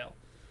it to fail.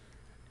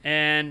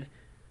 And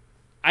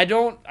I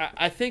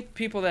think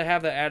people that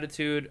have that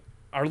attitude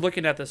are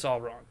looking at this all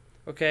wrong.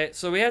 Okay,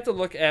 so we have to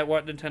look at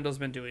what Nintendo's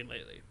been doing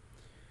lately.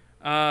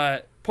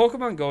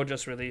 Pokemon Go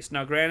just released.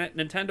 Now, granted,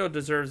 Nintendo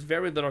deserves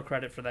very little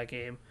credit for that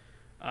game.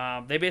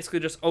 They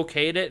basically just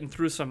okayed it and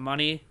threw some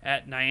money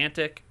at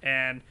Niantic,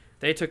 and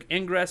they took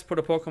Ingress, put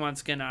a Pokemon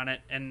skin on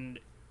it, and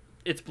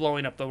it's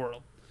blowing up the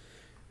world.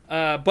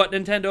 But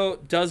Nintendo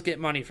does get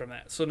money from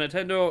that. So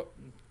Nintendo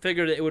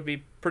figured it would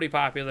be pretty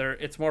popular.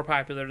 It's more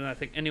popular than I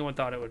think anyone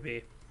thought it would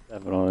be.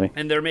 Definitely.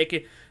 And they're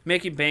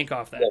making bank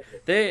off that.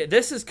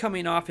 This is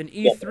coming off an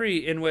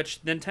E3 in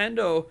which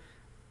Nintendo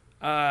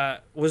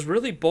was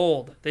really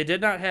bold. They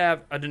did not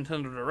have a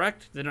Nintendo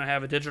Direct. They did not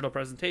have a digital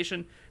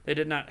presentation. They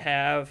did not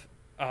have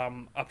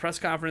a press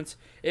conference.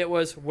 It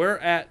was, we're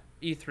at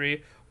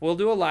E3. We'll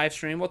do a live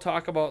stream. We'll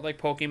talk about like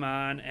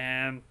Pokemon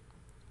and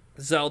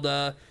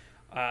Zelda.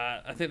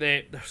 I think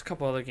there's a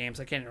couple other games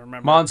I can't even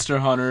remember. Monster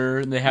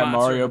Hunter. They had Monster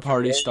Mario Hunter.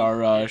 Party, Star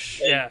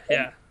Rush. Yeah.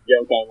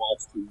 Joke I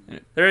watched too.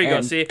 There you go.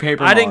 And See,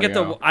 Paper I didn't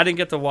Mario. I didn't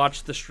get to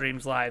watch the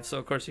streams live, so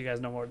of course you guys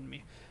know more than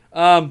me.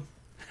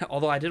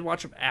 Although I did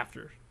watch them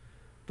after,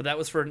 but that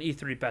was for an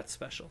E3 bet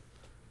special.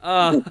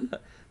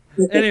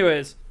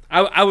 Anyways,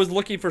 I was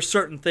looking for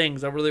certain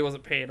things. I really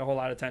wasn't paying a whole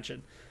lot of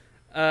attention.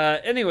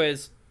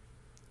 Anyways,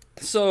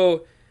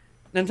 so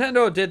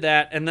Nintendo did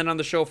that, and then on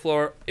the show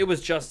floor, it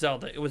was just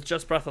Zelda. It was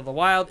just Breath of the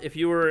Wild. If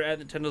you were at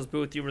Nintendo's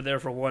booth, you were there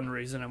for one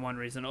reason and one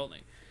reason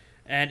only.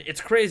 And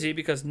it's crazy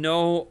because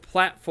no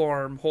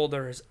platform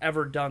holder has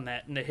ever done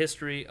that in the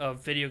history of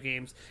video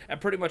games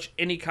at pretty much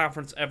any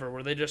conference ever,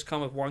 where they just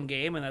come with one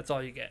game and that's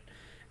all you get.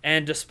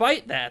 And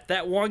despite that,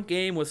 that one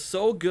game was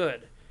so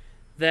good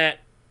that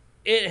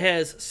it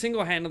has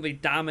single-handedly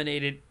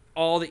dominated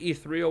all the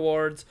E3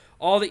 awards,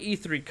 all the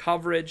E3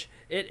 coverage.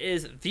 It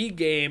is the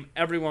game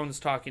everyone's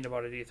talking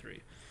about at E3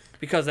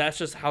 because that's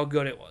just how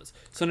good it was.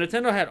 So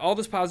Nintendo had all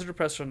this positive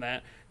press from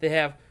that. They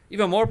have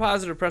even more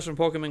positive press from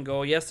Pokemon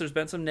Go. Yes, there's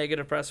been some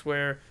negative press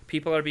where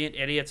people are being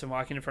idiots and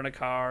walking in front of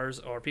cars,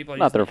 or people are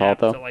Not using their the fault, app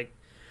though. to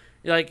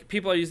like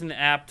people are using the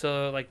app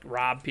to like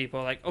rob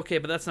people. Like, okay,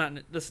 but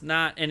that's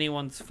not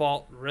anyone's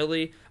fault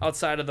really,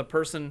 outside of the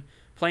person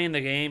playing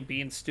the game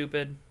being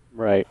stupid.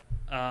 Right.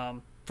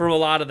 For a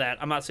lot of that,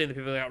 I'm not saying the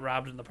people that got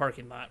robbed in the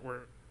parking lot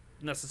were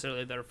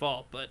necessarily their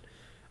fault, but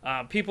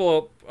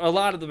a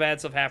lot of the bad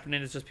stuff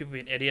happening is just people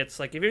being idiots.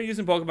 Like, if you're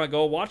using Pokemon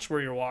Go, watch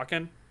where you're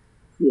walking.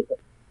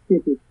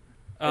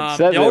 It says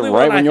The it only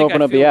right one I when you think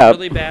open I up the feel app.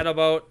 really bad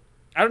about,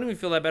 I don't even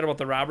feel that bad about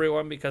the robbery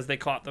one because they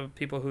caught the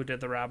people who did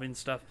the robbing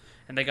stuff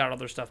and they got all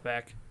their stuff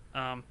back.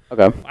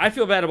 Okay. I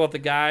feel bad about the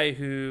guy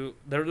who,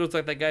 there was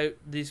like that guy,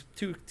 these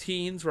two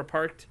teens were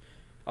parked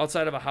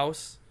outside of a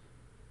house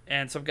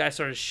and some guy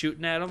started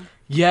shooting at them.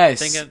 Yes.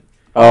 Thinking,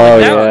 Oh,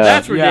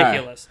 that's Yeah.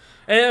 ridiculous.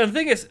 And the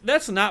thing is,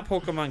 that's not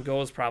Pokemon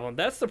Go's problem.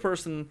 That's the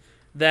person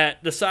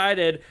that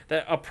decided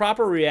that a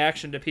proper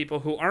reaction to people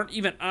who aren't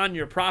even on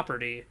your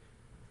property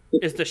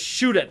is to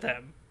shoot at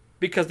them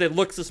because they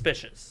look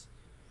suspicious.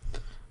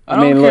 I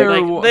mean, don't care.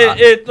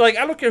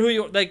 I don't care who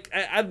you like.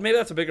 Maybe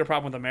that's a bigger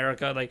problem with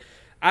America. Like,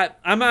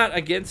 I'm not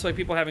against like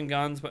people having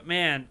guns, but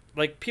man,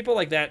 like people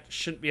like that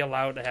shouldn't be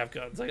allowed to have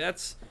guns. Like,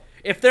 that's,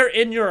 if they're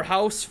in your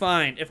house,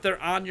 fine. If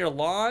they're on your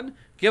lawn,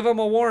 give them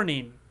a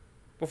warning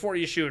before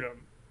you shoot them.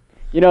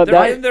 You know,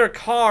 They're in their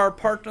car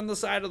parked on the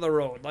side of the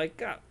road. Like,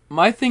 God.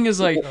 My thing is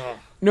like, Ugh.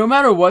 no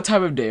matter what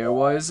type of day it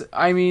was,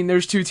 I mean,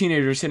 there's two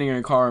teenagers sitting in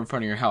a car in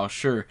front of your house,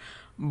 sure,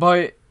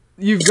 but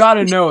you've got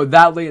to know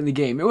that late in the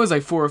game. It was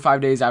like 4 or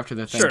 5 days after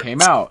the thing Sure.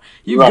 came out.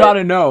 You've Right. got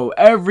to know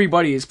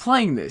everybody is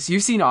playing this.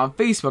 You've seen it on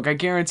Facebook. I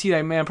guarantee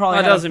that man probably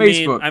That had doesn't on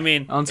Facebook. mean. I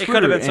mean, on it could have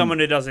Twitter, been and- someone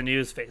who doesn't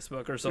use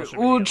Facebook or social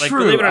Well, media. Like, true.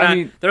 believe it or I not,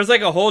 mean- there's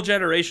like a whole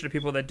generation of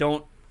people that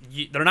don't.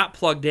 They're not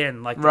plugged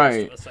in like the rest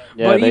Right. of us are.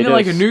 Yeah, but they even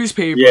like a just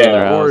newspaper Yeah.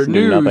 their or house and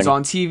do news nothing.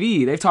 on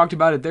TV, they've talked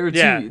about it there too.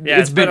 Yeah,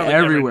 It's been on, like,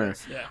 every everywhere.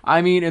 news, yeah.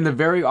 I mean, in the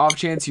very off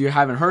chance you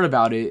haven't heard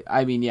about it,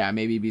 I mean, yeah,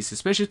 maybe be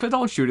suspicious, but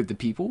don't shoot at the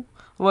people.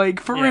 Like,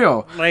 for Yeah.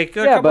 real. Like,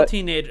 a Yeah, couple but-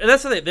 teenagers.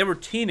 That's the thing. They were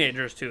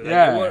teenagers too. Like,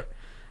 Yeah.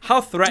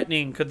 how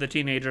threatening could the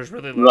teenagers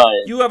really look?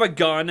 Right. You have a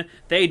gun.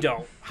 They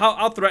don't.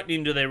 How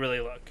threatening do they really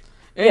look?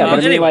 Yeah, but I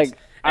mean, anyways, like,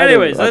 either-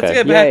 let's okay.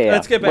 get back. Yeah,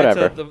 Let's get back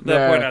whatever. to the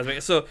Yeah. point I was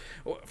making. So,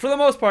 for the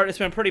most part, it's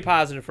been pretty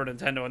positive for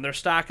Nintendo, and their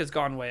stock has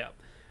gone way up.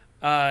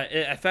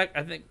 In fact,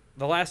 I think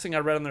the last thing I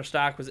read on their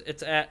stock was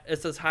it's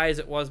as high as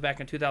it was back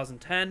in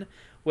 2010,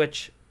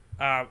 which.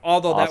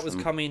 Although that was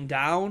Awesome. coming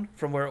down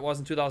from where it was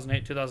in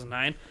 2008,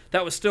 2009,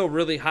 that was still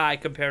really high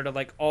compared to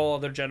like all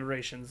other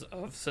generations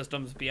of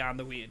systems beyond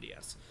the Wii and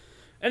DS.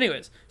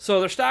 Anyways, so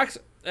their stock's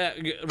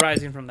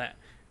rising from that.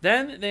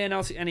 Then they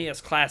announced the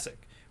NES Classic,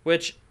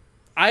 which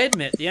I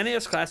admit the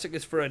NES Classic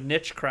is for a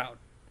niche crowd.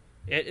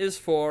 It is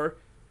for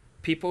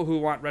people who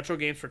want retro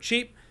games for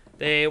cheap.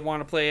 They want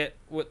to play it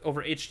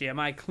over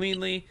HDMI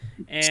cleanly,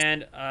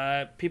 and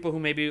people who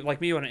maybe like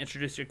me want to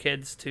introduce your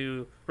kids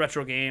to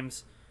retro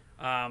games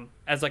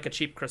as like a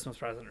cheap Christmas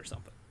present or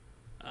something.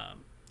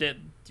 That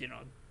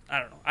I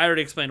don't know. I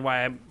already explained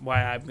why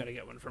I'm gonna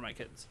get one for my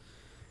kids,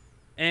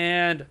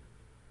 and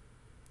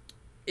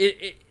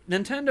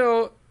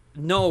Nintendo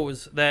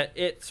knows that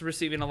it's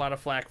receiving a lot of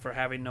flack for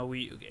having no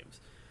Wii U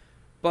games,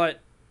 but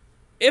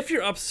if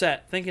you're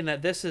upset thinking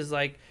that this is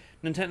like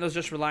Nintendo's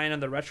just relying on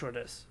the retro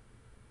disc,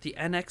 the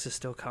NX is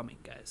still coming,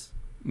 guys.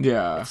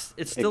 Yeah.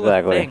 It's still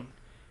Exactly. a thing.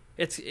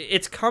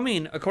 It's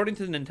coming according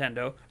to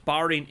Nintendo,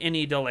 barring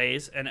any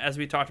delays. And as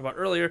we talked about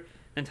earlier,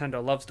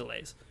 Nintendo loves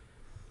delays.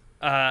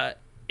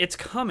 It's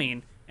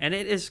coming, and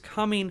it is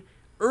coming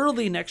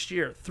early next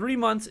year, 3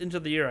 months into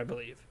the year, I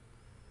believe.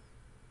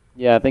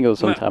 Yeah, I think it was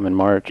sometime in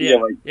March. Yeah.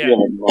 March.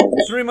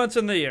 3 months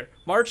in the year,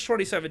 March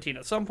 2017.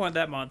 At some point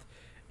that month,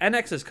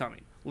 NX is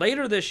coming.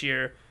 Later this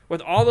year,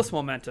 with all this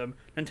momentum,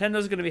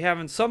 Nintendo's going to be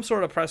having some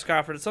sort of press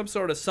conference, some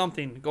sort of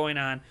something going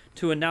on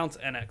to announce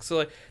NX. So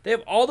like, they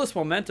have all this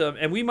momentum,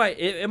 and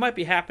it might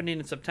be happening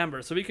in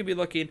September. So we could be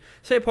looking,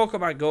 say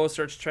Pokemon Go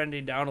starts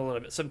trending down a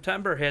little bit.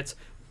 September hits,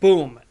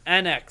 boom,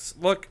 NX.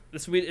 Look,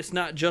 it's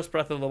not just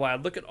Breath of the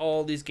Wild. Look at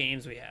all these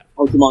games we have.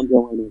 Pokemon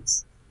Go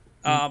NX.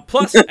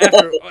 Plus,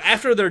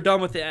 after they're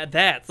done with that,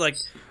 it's like,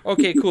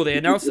 okay, cool. They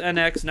announced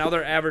NX. Now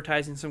they're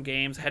advertising some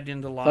games heading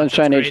into launch.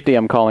 Sunshine That's great. HD,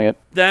 I'm calling it.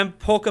 Then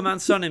Pokemon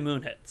Sun and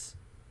Moon hits.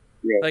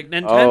 Yeah. Like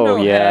Nintendo Oh,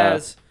 yeah.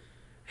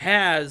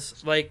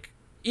 has like,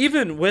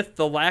 even with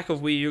the lack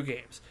of Wii U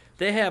games,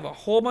 they have a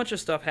whole bunch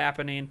of stuff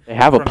happening. They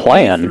have a from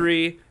plan.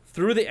 E3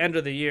 through the end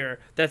of the year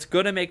that's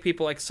going to make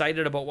people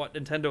excited about what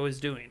Nintendo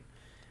is doing.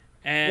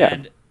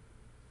 And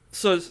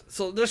so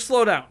just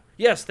slow down.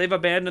 Yes, they've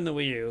abandoned the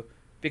Wii U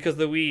because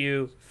the Wii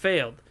U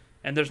failed,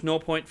 and there's no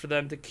point for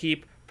them to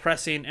keep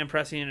pressing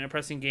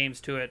games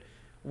to it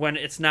when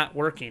it's not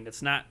working.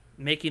 It's not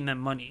making them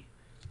money.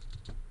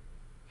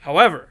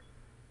 However,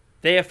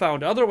 they have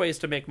found other ways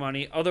to make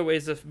money, other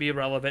ways to be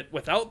relevant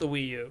without the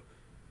Wii U,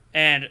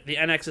 and the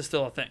NX is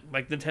still a thing.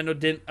 Like, Nintendo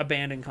didn't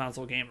abandon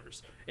console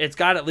gamers. It's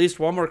got at least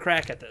one more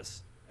crack at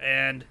this,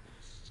 and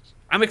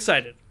I'm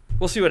excited.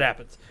 We'll see what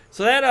happens.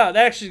 So that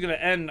actually is going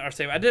to end our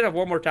segment. I did have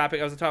one more topic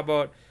I was going to talk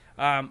about.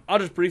 I'll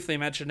just briefly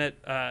mention it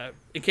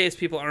in case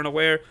people aren't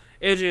aware.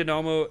 Eiji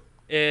Aonomu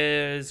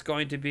is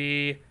going to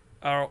be,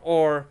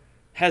 or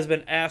has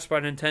been asked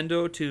by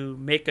Nintendo to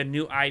make a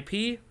new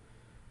IP.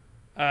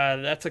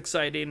 That's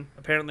exciting.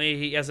 Apparently,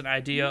 he has an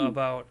idea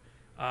about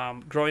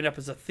growing up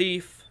as a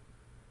thief.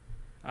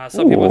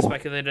 Some people have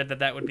speculated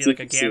that would be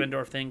like a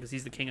Ganondorf thing because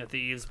he's the king of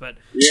thieves. But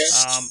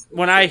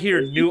when I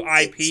hear new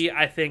IP,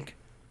 I think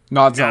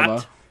Not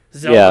Zelda.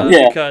 Zelda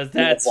Yeah. because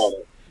that's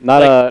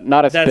Not a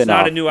that's spin-off.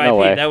 not a new IP. No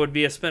way. That would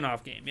be a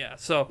spin-off game. Yeah.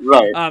 So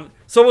Right.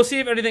 so we'll see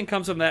if anything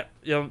comes from that.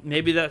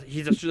 Maybe that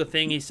he's just the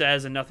thing he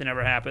says and nothing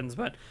ever happens.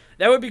 But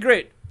that would be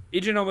great.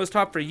 Ichino was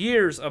talked for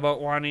years about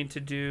wanting to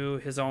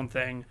do his own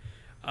thing.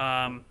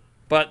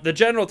 But the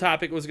general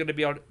topic was going to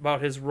be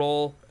about his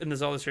role in the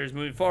Zelda series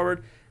moving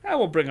forward. And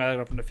we'll bring that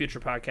up in a future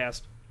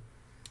podcast.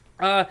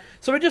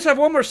 So we just have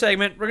one more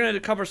segment. We're going to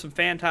cover some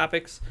fan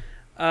topics.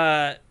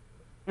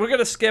 We're going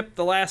to skip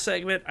the last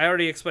segment. I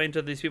already explained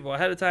to these people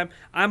ahead of time.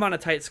 I'm on a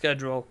tight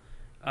schedule.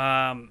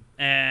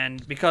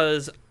 And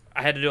because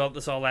I had to do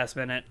this all last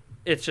minute,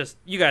 it's just,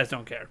 you guys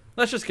don't care.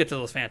 Let's just get to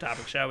those fan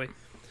topics, shall we?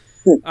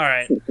 All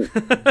right.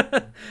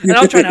 And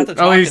I'll try not to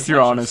talk At least as you're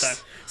much this honest.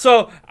 time.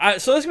 So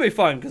this is going to be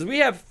fun because we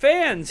have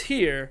fans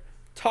here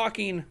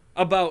talking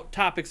about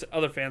topics that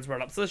other fans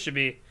brought up. So this should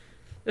be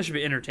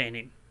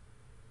entertaining.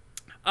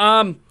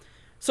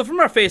 So from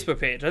our Facebook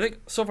page, I think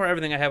so far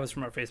everything I have is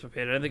from our Facebook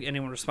page. I don't think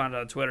anyone responded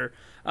on Twitter.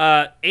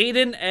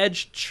 Aiden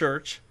Edge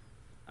Church,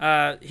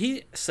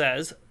 he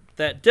says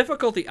that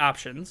difficulty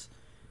options,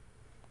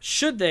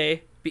 should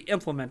they be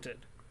implemented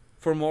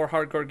for more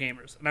hardcore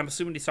gamers? And I'm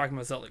assuming he's talking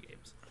about Zelda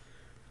games.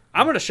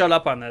 I'm going to shut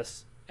up on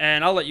this,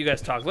 and I'll let you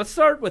guys talk. Let's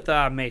start with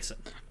Mason.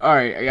 All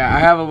right, yeah, I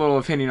have a little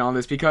opinion on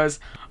this because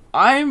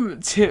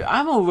I'm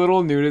a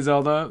little new to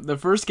Zelda. The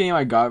first game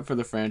I got for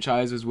the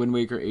franchise was Wind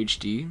Waker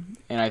HD,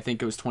 and I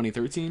think it was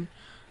 2013.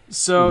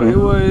 So it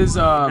was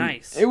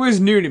Nice. It was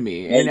new to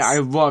me, and Nice. I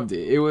loved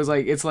it. It was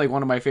like it's like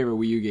one of my favorite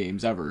Wii U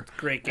games ever.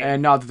 Great game.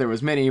 And not that there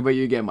was many, but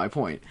you get my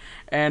point.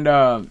 And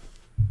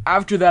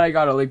after that, I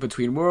got A Link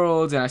Between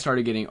Worlds, and I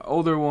started getting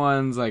older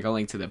ones like A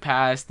Link to the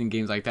Past and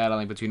games like that, A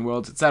Link Between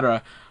Worlds,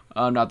 etc.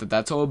 Not that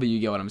that's old, but you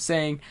get what I'm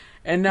saying.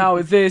 And now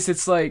with this,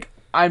 it's like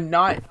I'm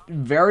not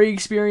very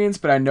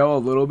experienced, but I know a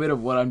little bit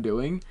of what I'm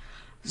doing.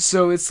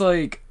 So it's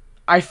like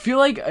I feel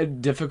like a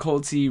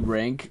difficulty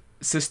rank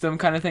system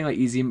kind of thing, like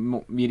easy,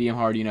 medium,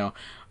 hard,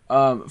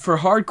 for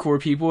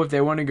hardcore people, if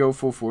they want to go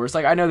full force,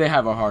 like I know they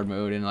have a hard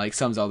mode in like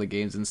some Zelda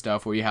games and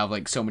stuff where you have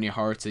like so many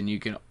hearts and you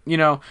can,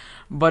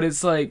 but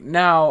it's like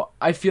now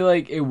I feel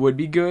like it would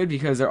be good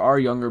because there are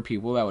younger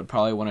people that would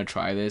probably want to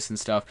try this and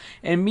stuff.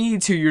 And me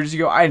 2 years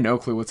ago, I had no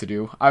clue what to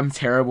do. I'm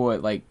terrible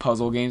at like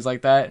puzzle games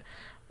like that.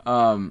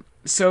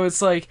 So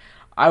it's like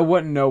I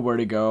wouldn't know where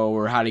to go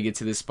or how to get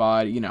to this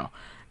spot,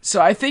 So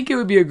I think it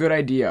would be a good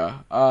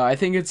idea. I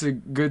think it's a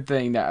good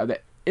thing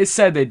that it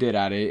said they did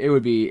at it. It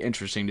would be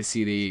interesting to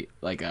see the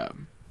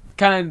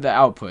kind of the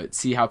output,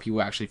 see how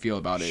people actually feel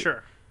about it.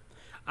 Sure.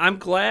 I'm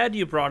glad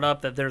you brought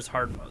up that there's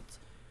hard modes.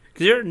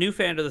 Because you're a new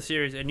fan of the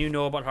series and you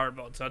know about hard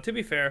modes. Now, to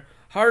be fair,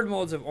 hard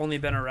modes have only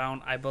been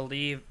around, I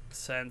believe,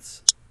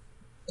 since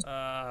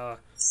Skyward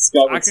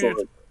Ocarina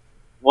Sword.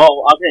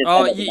 Well, Ocarina of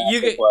Oh, Time has a you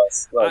Master get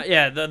Quest. But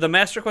yeah. The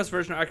Master Quest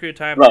version of Ocarina of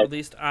Time Right.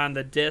 released on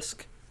the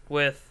disc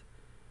with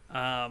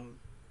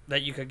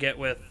that you could get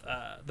with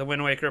the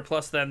Wind Waker.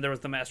 Plus, then there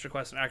was the Master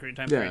Quest in Ocarina of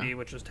Time Yeah. 3D,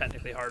 which was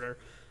technically harder.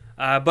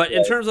 But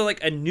in terms of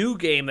like a new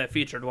game that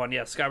featured one,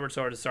 yes, Skyward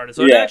Sword has started.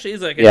 So it Yeah. actually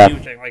is like a Yeah. new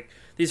thing. Like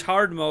these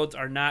hard modes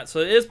are not. So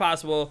it is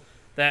possible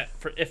that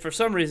if for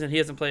some reason he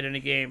hasn't played any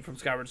game from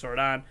Skyward Sword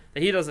on,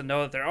 that he doesn't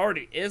know that there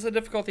already is a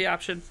difficulty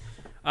option.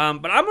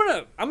 But I'm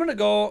gonna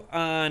go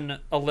on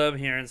a limb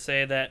here and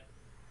say that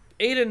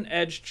Aiden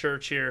Edge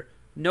Church here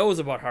knows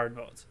about hard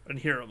modes and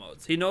hero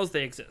modes. He knows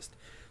they exist.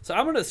 So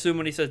I'm going to assume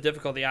when he says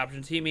difficulty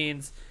options, he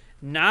means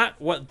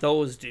not what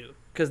those do.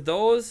 Because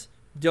those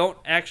don't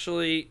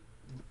actually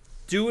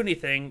do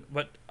anything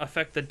but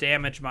affect the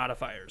damage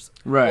modifiers.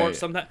 Right. Or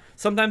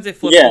sometimes they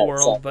flip Yeah, the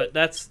world, exactly.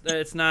 but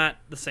it's not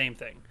the same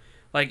thing.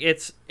 Like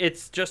it's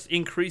just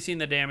increasing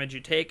the damage you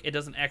take. It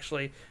doesn't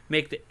actually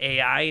make the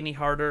AI any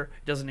harder.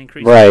 It doesn't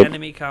increase Right. the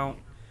enemy count.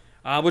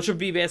 Which would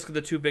be basically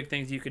the two big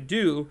things you could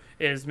do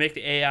is make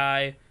the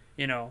AI,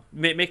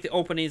 make the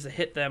openings that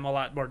hit them a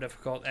lot more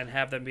difficult and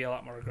have them be a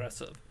lot more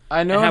aggressive.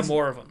 I know. And have it's-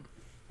 more of them.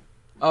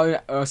 Oh,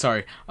 yeah. Oh,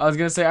 sorry. I was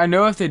gonna say I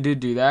know if they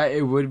did do that,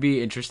 it would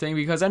be interesting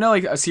because I know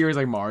like a series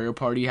like Mario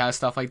Party has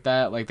stuff like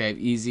that. Like they have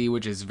easy,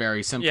 which is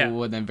very simple,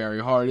 Yeah. and then very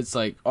hard. It's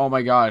like, oh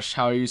my gosh,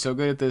 how are you so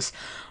good at this?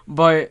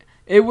 But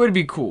it would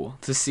be cool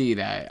to see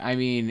that. I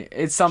mean,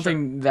 it's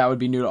something that would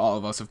be new to all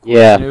of us, of course.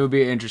 Yeah. And it would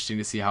be interesting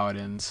to see how it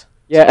ends.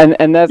 Yeah,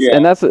 and that's Yeah.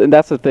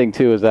 that's the thing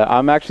too, is that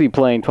I'm actually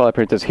playing Twilight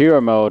Princess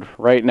Hero mode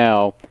right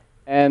now,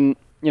 and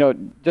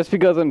just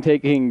because I'm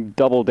taking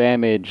double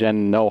damage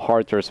and no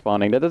hearts are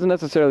spawning, that doesn't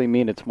necessarily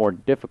mean it's more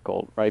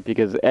difficult, right?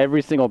 Because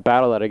every single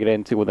battle that I get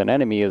into with an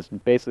enemy is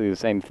basically the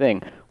same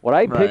thing. What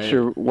I Right.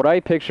 picture when I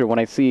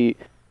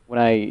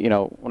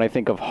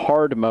think of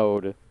hard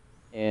mode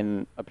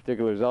in a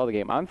particular Zelda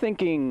game, I'm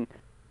thinking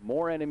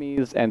more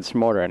enemies and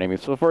smarter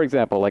enemies. So, for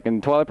example, like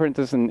in Twilight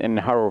Princess and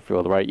Hyrule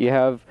Field, right, you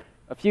have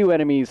a few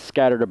enemies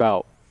scattered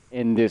about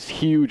in this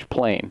huge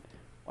plain.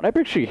 When I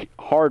picture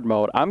hard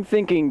mode, I'm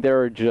thinking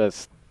there are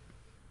just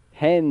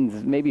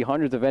tens, maybe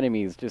hundreds of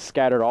enemies just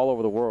scattered all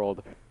over the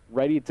world,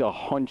 ready to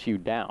hunt you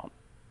down.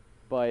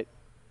 But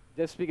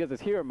just because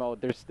it's hero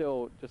mode, there's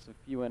still just a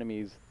few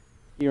enemies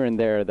here and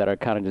there that are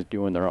kind of just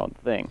doing their own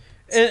thing.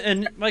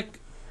 And like,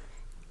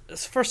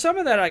 for some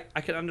of that,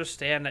 I can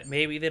understand that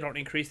maybe they don't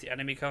increase the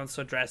enemy count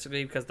so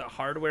drastically because the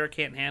hardware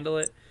can't handle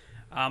it.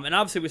 And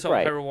obviously, we saw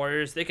Right. with Hyrule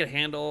Warriors, they could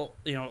handle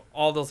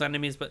all those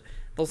enemies, but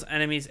those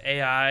enemies'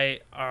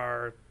 AI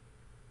are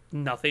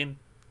nothing.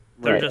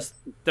 They're Right.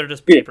 they're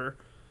just paper.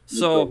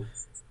 So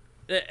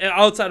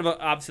outside of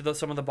obviously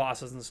some of the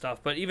bosses and stuff,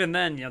 but even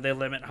then, they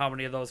limit how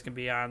many of those can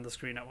be on the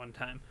screen at one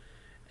time.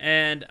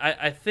 And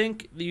I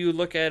think you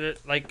look at it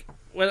like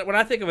when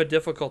I think of a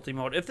difficulty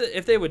mode,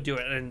 if they would do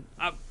it, and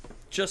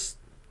just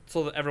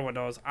so that everyone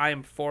knows, I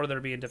am for there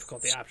being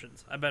difficulty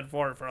options. I've been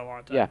for it for a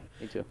long time. Yeah,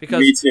 me too.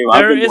 Because Me too.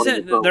 I've there been wanting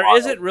it for a there while.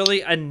 isn't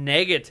really a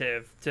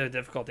negative to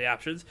difficulty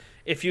options.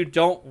 If you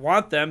don't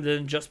want them,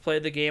 then just play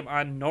the game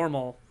on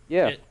normal.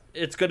 Yeah.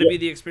 It's going to be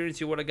the experience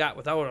you would have got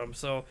without them,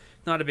 so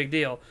not a big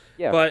deal.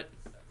 Yeah.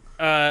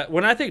 But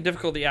when I think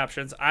difficulty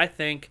options, I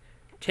think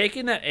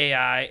taking that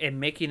AI and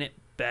making it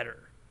better.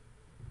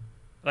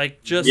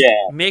 Like, just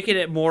Yeah. making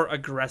it more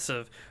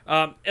aggressive.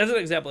 As an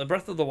example, in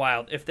Breath of the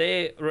Wild, if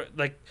they,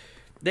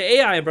 the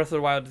AI in Breath of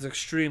the Wild is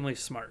extremely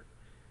smart,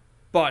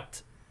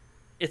 but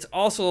it's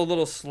also a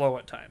little slow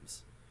at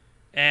times.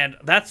 And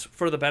that's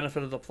for the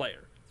benefit of the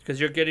player, because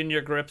you're getting your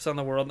grips on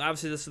the world. And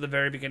obviously, this is the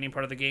very beginning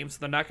part of the game, so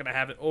they're not going to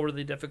have it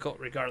overly difficult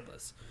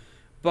regardless.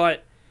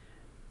 But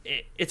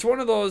it's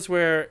one of those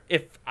where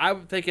if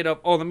I'm thinking of,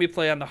 let me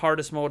play on the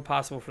hardest mode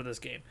possible for this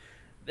game,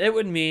 it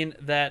would mean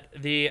that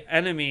the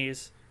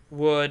enemies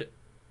would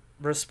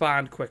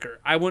respond quicker.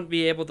 I wouldn't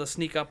be able to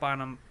sneak up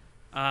on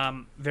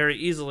them very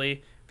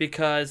easily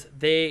because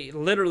they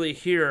literally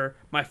hear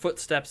my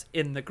footsteps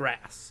in the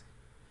grass.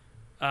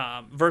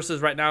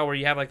 Versus right now where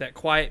you have like that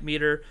quiet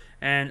meter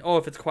and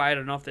if it's quiet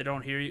enough they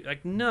don't hear you.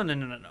 Like no.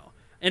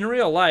 In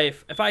real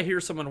life, if I hear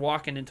someone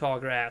walking in tall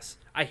grass,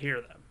 I hear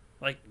them.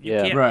 Like you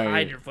Yeah. can't Right.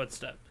 hide your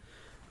footstep,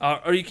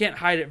 or you can't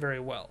hide it very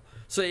well.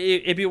 So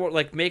it'd be more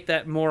like make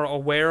that more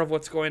aware of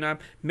what's going on,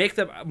 make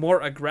them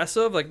more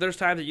aggressive. Like there's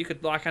times that you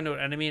could lock onto an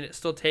enemy and it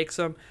still takes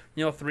them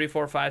 3,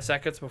 4, 5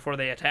 seconds before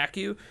they attack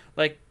you.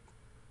 Like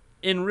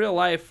in real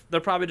life,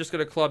 they're probably just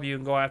gonna club you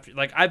and go after you.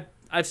 Like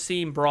I've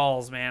seen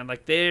brawls, man.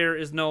 Like there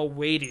is no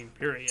waiting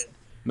period.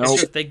 Nope.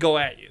 It's just they go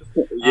at you.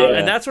 Yeah.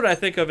 And that's what I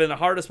think of in the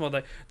hardest mode.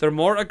 Like they're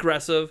more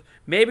aggressive.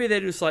 Maybe they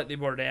do slightly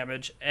more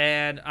damage,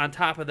 and on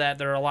top of that,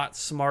 they're a lot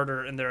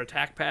smarter in their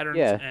attack patterns.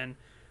 Yeah. And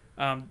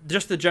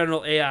just the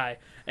general AI.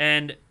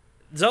 And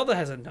Zelda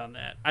hasn't done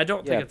that. I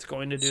don't think Yeah. it's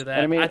going to do that.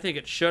 And I mean- I think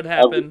it should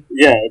happen.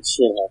 Yeah, it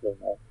should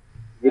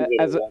happen.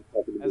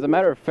 As a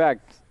matter of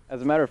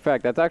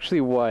fact, that's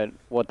actually what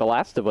The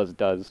Last of Us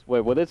does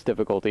with its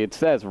difficulty. It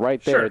says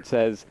right there. Sure. It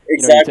says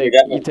Exactly,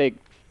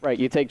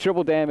 you take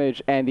triple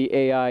damage, and the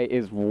AI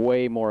is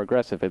way more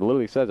aggressive. It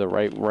literally says it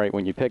right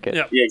when you pick it.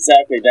 Yep. Yeah,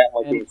 exactly. That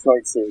like And- the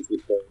Uncharted series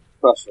with the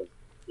Crusher.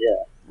 Yeah.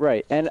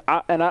 Right, and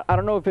I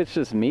don't know if it's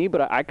just me,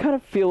 but I kind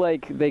of feel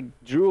like they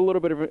drew a little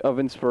bit of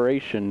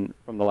inspiration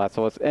from The Last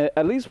of Us,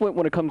 at least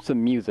when it comes to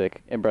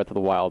music in Breath of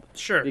the Wild.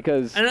 Sure.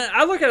 Because And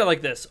I look at it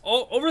like this.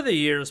 Over the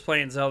years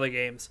playing Zelda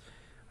games,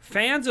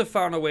 fans have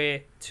found a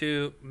way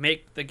to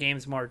make the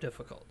games more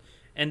difficult.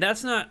 And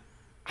that's not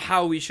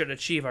how we should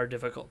achieve our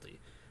difficulty.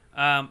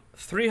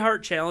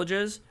 3-heart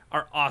challenges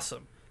are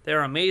awesome.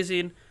 They're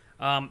amazing,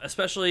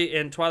 especially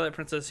in Twilight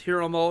Princess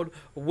Hero Mode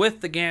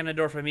with the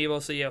Ganondorf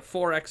amiibo, so you have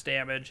 4x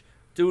damage,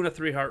 doing a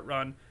 3-heart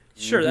run.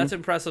 Sure, that's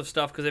impressive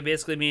stuff because it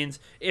basically means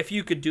if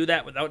you could do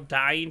that without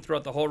dying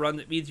throughout the whole run,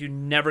 it means you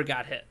never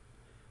got hit.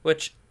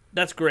 Which,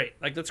 that's great.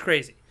 Like, that's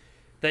crazy.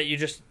 That you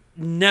just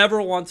never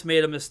once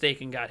made a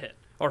mistake and got hit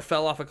or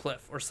fell off a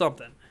cliff or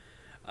something.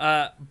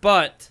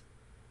 But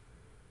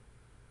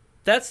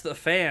that's the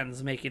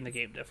fans making the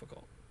game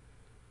difficult.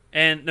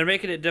 And they're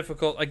making it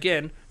difficult,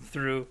 again,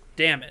 through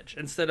damage.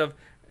 Instead of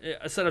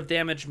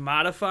damage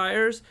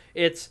modifiers,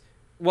 it's,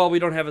 well, we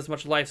don't have as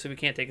much life, so we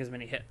can't take as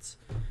many hits.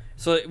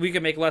 So we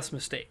can make less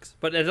mistakes.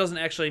 But it doesn't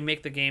actually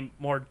make the game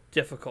more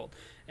difficult.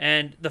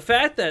 And the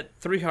fact that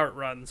 3-heart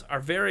runs are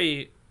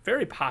very,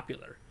 very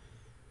popular,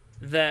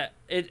 that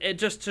it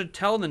just should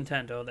tell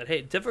Nintendo that,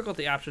 hey,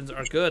 difficulty options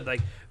are good.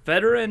 Like,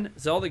 veteran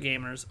Zelda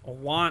gamers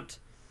want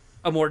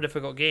a more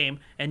difficult game,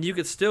 and you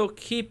could still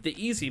keep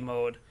the easy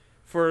mode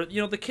for,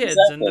 the kids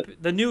and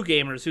the new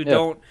gamers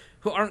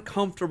who aren't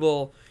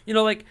comfortable.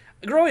 Like,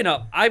 growing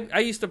up, I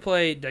used to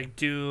play like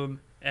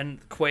Doom and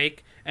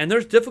Quake, and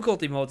there's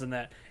difficulty modes in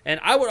that, and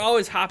I would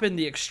always hop in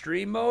the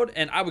extreme mode,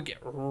 and I would get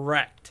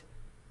wrecked,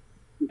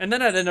 and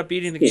then I'd end up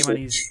beating the game on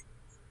easy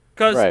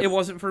because it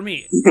wasn't for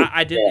me.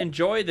 I didn't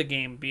enjoy the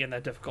game being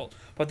that difficult,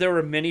 but there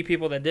were many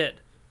people that did.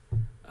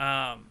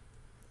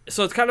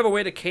 So it's kind of a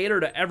way to cater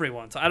to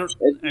everyone. So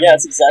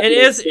It's exactly.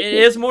 It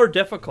is more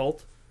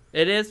difficult.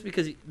 It is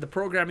because the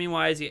programming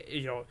wise,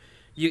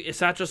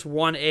 it's not just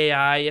one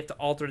AI. You have to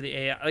alter the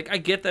AI. Like, I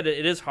get that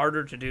it is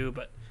harder to do,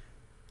 but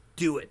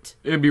do it.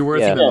 It'd be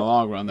worth it in the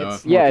long run, though.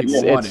 If more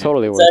people want it's it.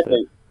 totally worth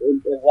Exactly.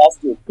 It allows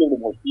you to appeal to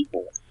more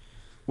people.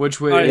 Which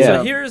way? All right, Yeah.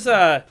 so here's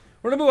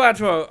we're gonna move on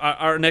to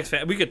our next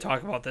fan. We could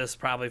talk about this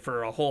probably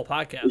for a whole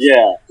podcast.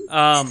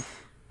 Yeah.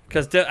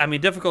 Because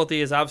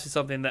difficulty is obviously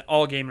something that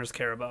all gamers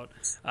care about,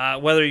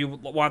 whether you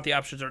want the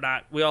options or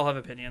not. We all have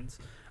opinions.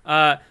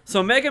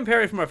 So Megan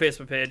Perry from our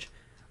Facebook page,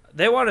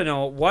 they want to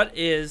know what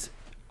is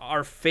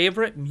our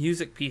favorite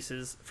music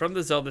pieces from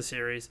the Zelda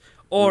series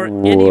or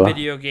any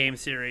video game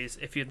series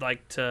if you'd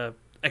like to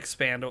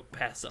expand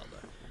past Zelda.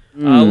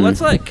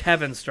 Let's let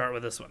Kevin start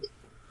with this one.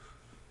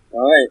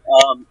 All right.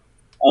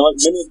 I like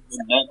many of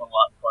the men a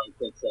lot. Twilight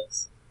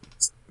Princess.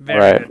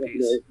 Very good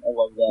piece. I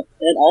love that.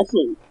 And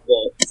actually,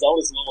 the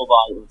Zelda's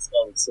Lullaby in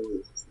Scarlet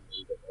Series is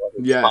amazing. I love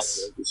it.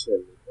 Yes. It's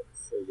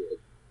so good.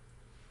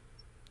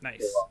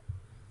 Nice.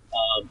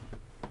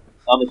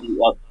 I'm a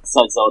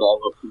besides Zelda, I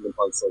love Kingdom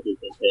Hearts, so I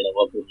I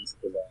love the music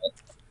in that.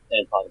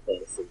 And Final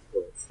Fantasy, of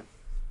course.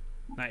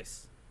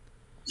 Nice.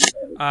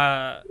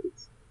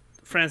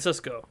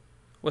 Francisco,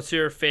 what's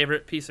your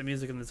favorite piece of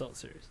music in the Zelda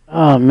series?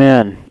 Oh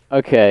man.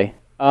 Okay.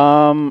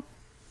 I'm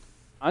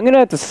gonna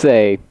have to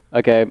say,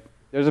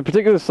 there's a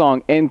particular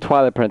song in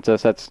Twilight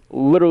Princess that's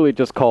literally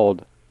just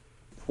called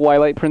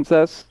Twilight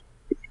Princess.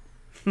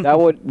 I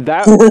know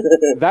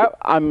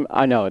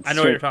I know what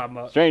you're talking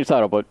about. strange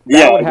title, but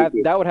Yeah,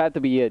 that would have to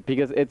be it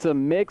because it's a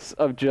mix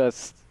of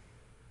just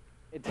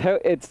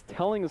it's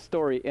telling a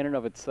story in and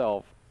of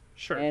itself,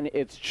 Sure. and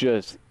it's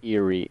just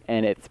eerie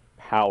and it's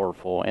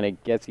powerful and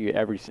it gets you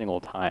every single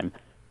time.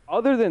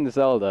 Other than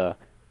Zelda,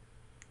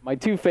 my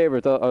two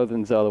favorites other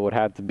than Zelda would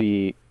have to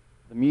be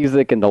the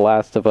music in The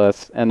Last of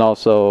Us and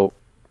also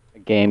a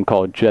game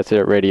called Jet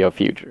Set Radio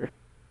Future.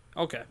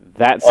 Okay.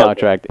 That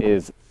soundtrack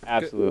is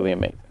absolutely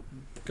amazing.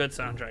 Good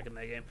soundtrack in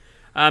that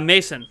game.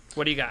 Mason,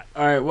 what do you got?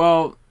 All right.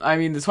 Well, I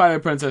mean, the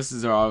Twilight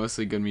Princesses are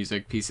obviously good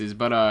music pieces,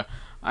 but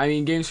I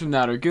mean, games from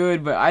that are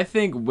good. But I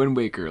think Wind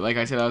Waker, like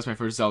I said, that was my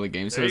first Zelda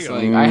game, so There you it's go.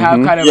 like I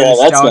have kind of Yeah, a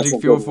that's nostalgic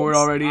some feel good for it ones.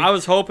 already. I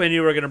was hoping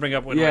you were going to bring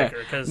up Wind Yeah. Waker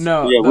because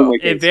No, Yeah, no. Wind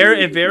Waker.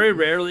 it very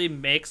rarely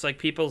makes like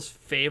people's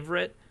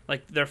favorite,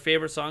 like their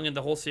favorite song in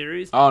the whole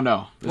series. Oh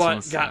no. This But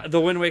one's God,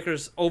 the Wind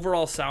Waker's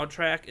overall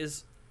soundtrack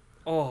is,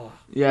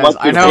 yes,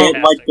 I know.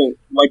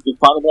 Like the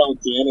Final Battle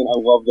with Ganon, I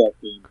love that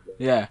theme.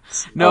 Yeah.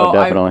 No, Oh,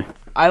 definitely.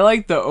 I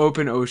like the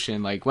open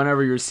ocean, like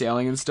whenever you're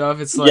sailing and stuff.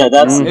 It's like Yeah,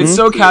 that's it's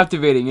so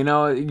captivating,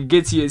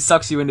 it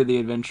sucks you into the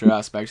adventure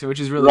aspect, which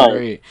is really Right.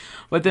 great.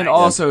 But then Nice.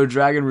 also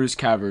Dragon Roost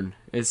Cavern,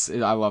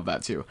 I love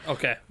that too.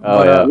 okay.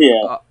 Oh, But, yeah.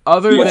 Yeah.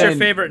 other What's than your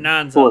favorite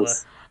non-Zelda?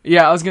 course.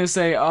 Yeah, I was gonna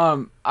say,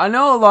 I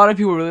know a lot of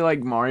people really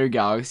like Mario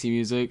Galaxy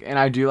music, and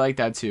I do like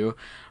that too.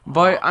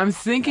 But I'm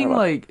Forgot thinking about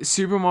like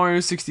Super Mario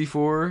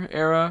 64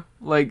 era,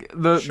 like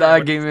Sure.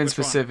 that game in Which one?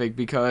 specific,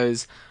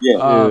 because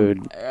Yeah.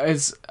 Dude.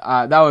 it's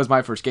that was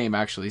my first game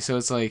actually, so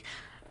it's like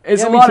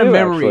it's Yeah, a me lot of too,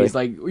 memories.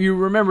 actually. Like you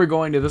remember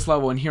going to this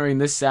level and hearing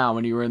this sound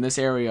when you were in this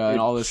area and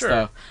Dude, all this Sure.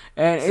 stuff,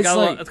 and it's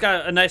like It's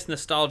got a nice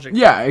nostalgic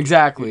feel yeah, to it.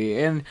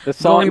 exactly, and The going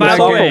song, by the the back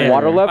song in for way-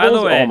 water there, By the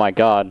levels. way, Oh my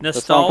god, the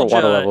song for water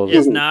nostalgia levels.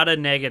 is not a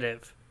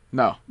negative.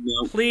 no,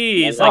 No.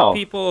 Please, Not at like all.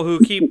 people who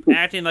keep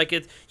acting like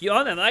it's you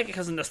only like it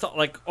because of nostalgia.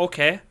 Like,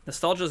 okay,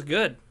 nostalgia's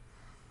good.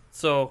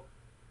 So,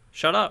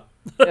 shut up.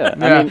 Yeah,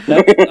 I Yeah.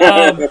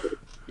 mean, Um,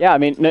 yeah, I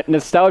mean,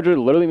 nostalgia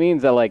literally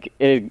means that like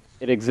it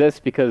exists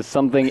because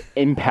something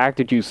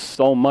impacted you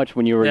so much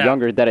when you were Yeah.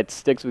 younger that it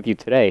sticks with you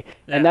today.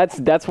 And Yeah.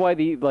 that's why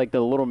the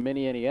little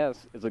mini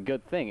NES is a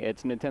good thing.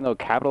 It's Nintendo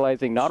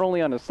capitalizing not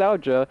only on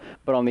nostalgia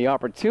but on the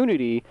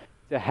opportunity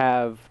to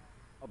have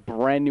a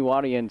brand new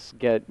audience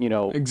get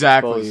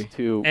exactly. exposed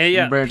to and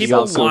yeah, Branches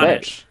people out so want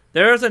much. it.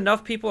 There's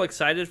enough people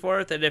excited for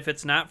it that if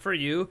it's not for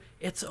you,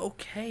 it's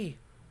okay.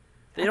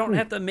 They don't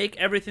have to make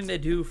everything they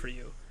do for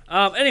you.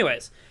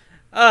 Anyways,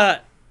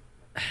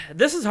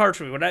 this is hard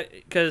for me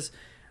because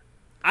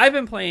I've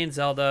been playing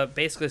Zelda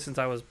basically since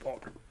I was born.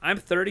 I'm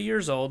 30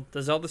 years old.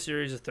 The Zelda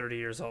series is 30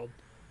 years old.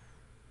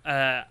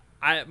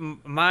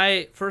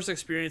 My first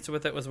experience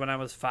with it was when I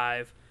was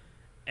 5,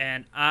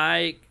 and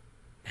I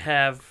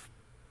have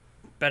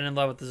been in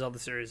love with the Zelda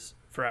series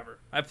forever.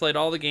 I've played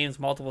all the games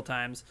multiple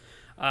times.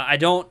 I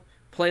don't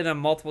play them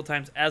multiple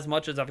times as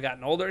much as I've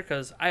gotten older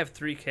because I have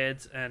 3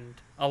 kids and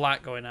a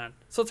lot going on.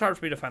 So it's hard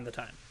for me to find the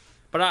time.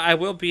 But I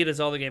will beat a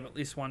Zelda game at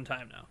least one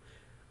time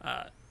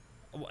now.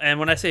 And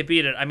when I say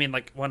beat it, I mean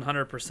like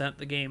 100%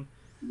 the game.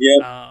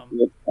 Yep.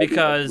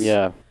 Because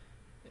yeah.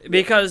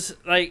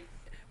 like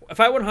if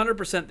I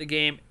 100% the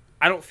game,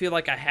 I don't feel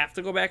like I have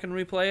to go back and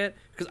replay it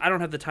because I don't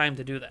have the time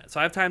to do that. So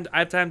I have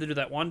time to do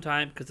that one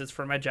time because it's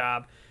for my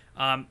job.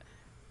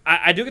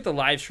 I do get to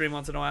live stream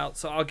once in a while,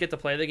 so I'll get to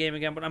play the game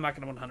again, but I'm not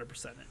going to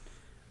 100% it.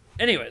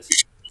 Anyways,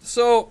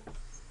 so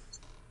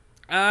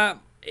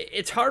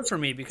it's hard for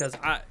me because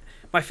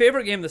my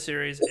favorite game of the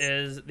series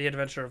is The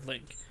Adventure of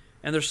Link.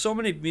 And there's so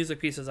many music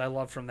pieces I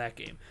love from that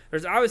game.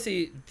 There's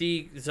obviously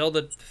the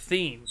Zelda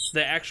theme,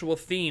 the actual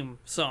theme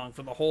song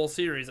for the whole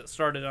series that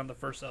started on the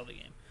first Zelda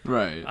game.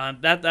 Right.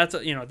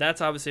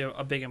 That's obviously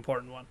a big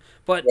important one.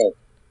 But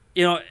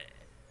Right.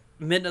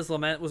 Midna's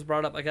Lament was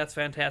brought up. Like that's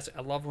fantastic.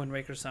 I love Wind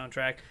Waker's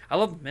soundtrack. I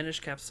love Minish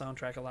Cap's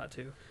soundtrack a lot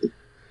too.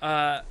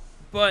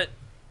 But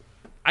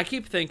I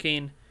keep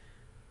thinking,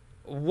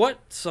 what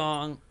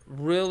song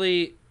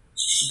really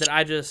that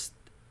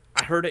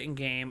I heard it in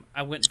game.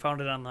 I went and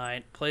found it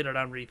online, played it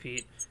on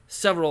repeat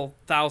several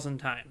thousand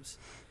times.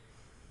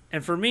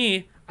 And for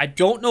me, I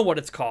don't know what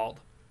it's called.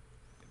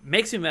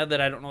 Makes me mad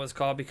that I don't know what it's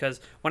called because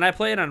when I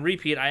play it on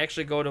repeat, I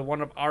actually go to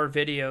one of our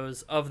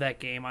videos of that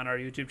game on our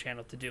YouTube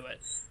channel to do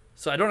it.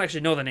 So I don't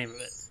actually know the name of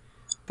it.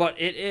 But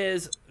it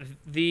is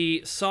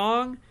the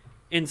song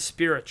in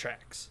Spirit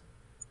Tracks.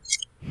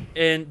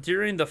 And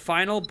during the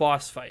final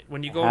boss fight,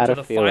 when you go Had into a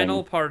the feeling.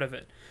 final part of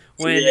it,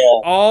 when Yeah.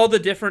 all the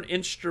different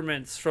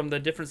instruments from the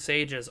different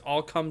sages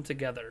all come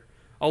together,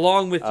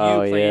 along with you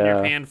Oh, playing your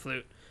yeah. pan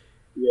flute.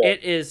 Yeah.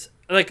 It is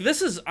like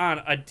this is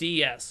on a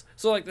DS,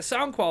 so like the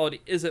sound quality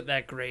isn't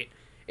that great.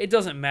 It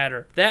doesn't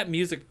matter. That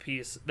music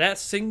piece, that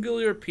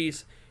singular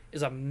piece,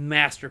 is a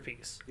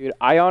masterpiece. Dude,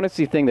 I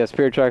honestly think that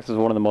Spirit Tracks is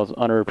one of the most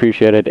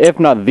underappreciated, if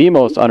not the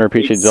most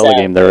underappreciated Zelda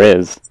Exactly. game there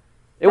is.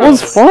 It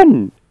was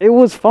fun. It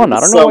was fun. It I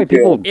was don't know so why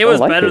people good. It was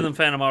don't like better it. than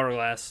Phantom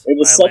Hourglass. It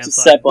was by a such a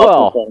landslide. step up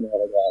Well, from Phantom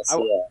Hourglass. I-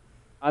 Yeah.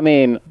 I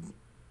mean,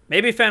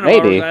 Maybe Phantom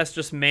Maybe. Hourglass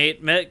just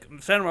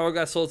Phantom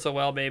Hourglass sold so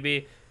well,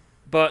 maybe.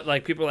 But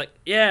like people are like,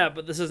 yeah,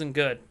 but this isn't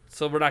good,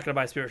 so we're not gonna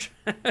buy Spirit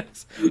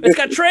Tracks. It's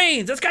got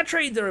trains. It's got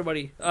trains,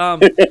 everybody.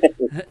 Phantom So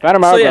yeah,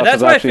 Hourglass that's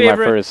was my actually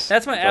favorite. my first.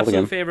 That's my Zelda absolute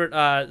game.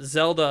 favorite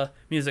Zelda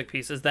music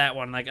piece. Is that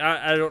one? Like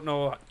I don't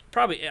know.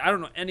 Probably I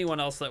don't know anyone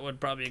else that would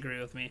probably agree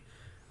with me.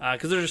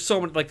 Because there's just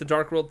so much. Like the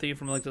Dark World theme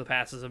from Link to the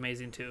Past is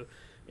amazing too.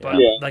 But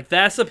Yeah. like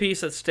that's the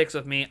piece that sticks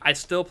with me. I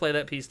still play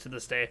that piece to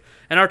this day.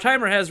 And our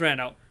timer has ran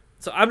out,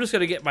 so I'm just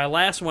gonna get my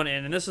last one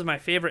in. And this is my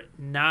favorite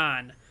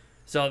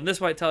Zelda. And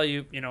this might tell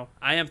you,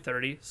 I am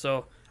 30,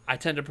 so I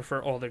tend to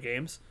prefer older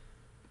games.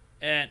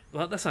 And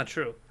well, that's not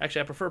true.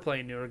 Actually, I prefer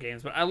playing newer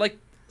games, but I like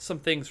some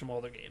things from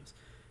older games.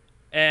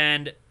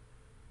 And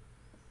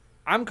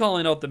I'm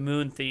calling out the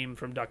Moon theme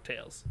from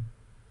DuckTales.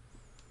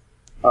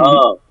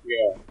 Oh,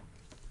 yeah.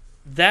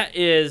 That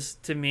is,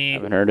 to me,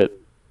 Haven't heard it.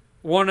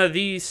 one of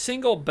the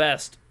single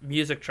best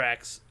music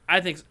tracks I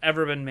think's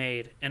ever been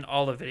made in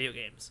all of video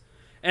games.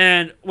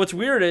 And what's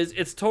weird is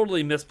it's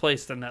totally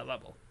misplaced in that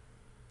level.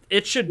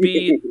 It should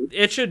be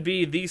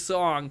the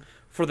song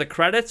for the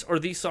credits or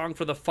the song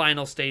for the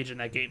final stage in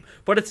that game.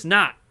 But it's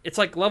not. It's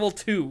like level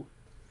 2.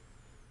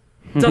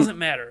 Doesn't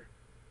matter.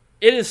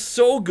 It is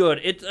so good.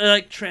 It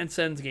like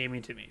transcends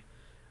gaming to me.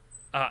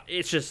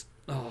 It's just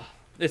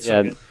It's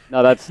Yeah, so good.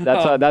 no,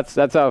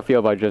 that's how I feel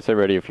about Jet Set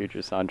Radio Future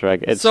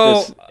soundtrack. It's So,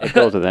 just it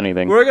goes with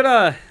anything. We're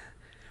gonna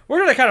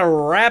kind of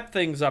wrap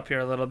things up here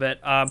a little bit.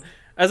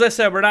 As I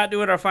said, we're not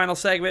doing our final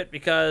segment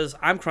because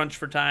I'm crunched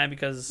for time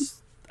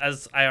because,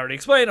 as I already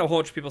explained, a whole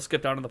bunch of people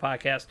skipped out on the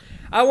podcast.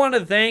 I want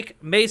to thank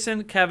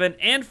Mason, Kevin,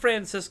 and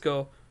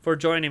Francisco for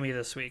joining me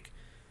this week.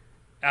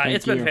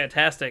 It's been you.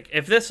 fantastic.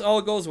 If this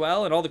all goes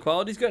well and all the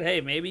quality's good, hey,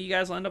 maybe you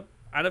guys will end up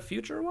on a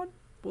future one.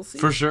 We'll see.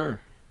 For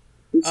sure.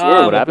 See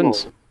what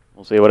happens.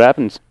 We'll see what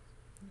happens.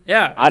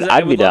 Yeah,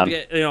 I'd be love down. To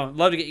get,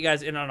 love to get you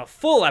guys in on a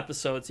full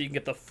episode so you can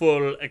get the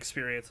full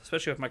experience,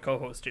 especially with my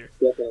co-host here.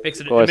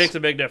 It makes a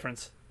big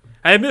difference.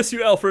 I miss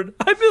you, Alfred.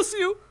 I miss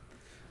you.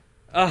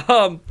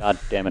 God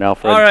damn it,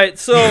 Alfred. All right,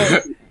 so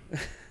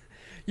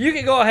you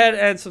can go ahead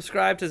and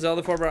subscribe to Zelda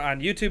Informer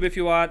on YouTube if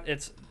you want.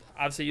 It's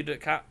obviously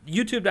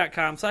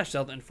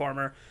youtube.com/Zelda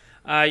Informer.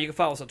 You can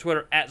follow us on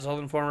Twitter at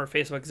Zelda Informer,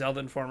 Facebook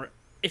Zelda Informer.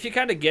 If you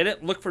kind of get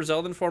it, look for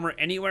Zelda Informer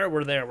anywhere.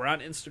 We're there. We're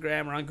on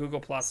Instagram. We're on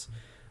Google+.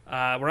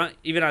 We're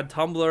even on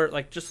Tumblr.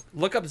 Like, just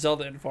look up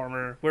Zelda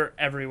Informer. We're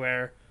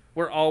everywhere.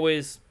 We're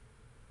always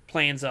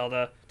playing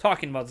Zelda,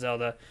 talking about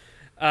Zelda.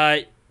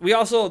 We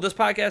also, this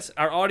podcast,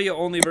 our audio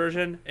only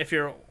version, if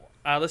you're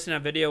listening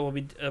on video,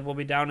 will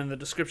be down in the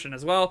description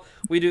as well.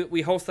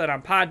 We host that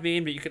on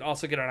Podbean, but you can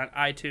also get it on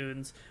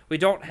iTunes. We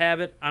don't have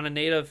it on a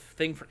native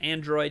thing for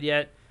Android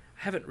yet.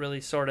 I haven't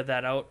really sorted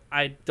that out.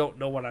 I don't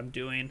know what I'm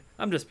doing.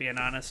 I'm just being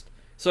honest.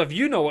 So if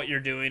you know what you're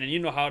doing and you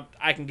know how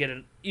I can get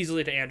it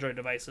easily to Android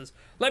devices,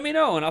 let me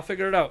know and I'll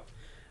figure it out.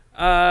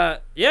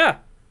 Yeah.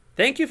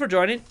 Thank you for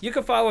joining. You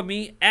can follow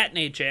me at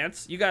Nate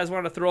Chance. You guys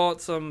want to throw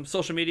out some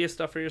social media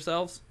stuff for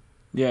yourselves?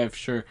 Yeah, for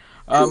sure.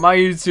 My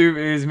YouTube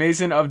is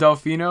Mason of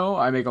Delfino.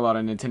 I make a lot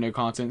of Nintendo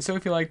content, so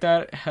if you like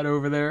that, head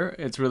over there.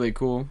 It's really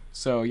cool.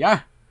 So,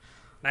 yeah.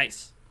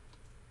 Nice.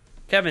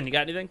 Kevin, you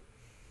got anything?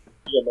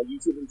 Yeah, my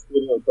YouTube and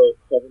Twitter are both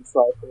Kevin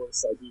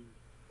Triforce. I do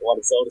a lot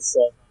of Zelda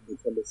stuff,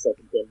 Nintendo stuff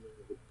in general,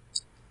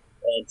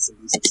 and some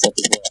music stuff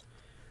as well.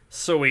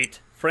 Sweet.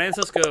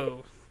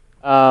 Francisco.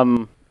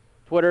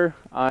 Twitter,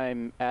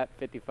 I'm at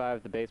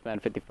 55, the baseman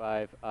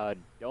 55.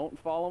 Don't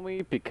follow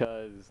me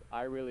because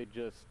I really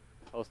just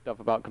post stuff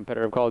about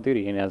competitive Call of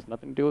Duty and it has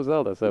nothing to do with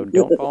Zelda, so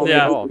don't follow me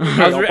at all.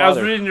 I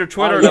was reading your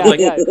Twitter and I'm like,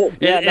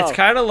 it's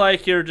kind of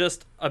like you're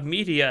just a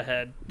media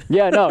head.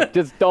 Yeah, no,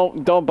 just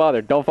don't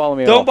bother. Don't follow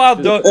me at Don't all.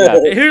 bother.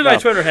 Here's my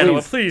Twitter handle.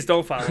 please. Please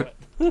don't follow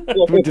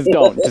it. Just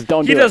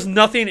don't He do does it.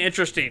 nothing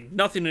interesting.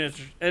 Nothing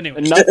interesting.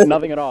 Anyway.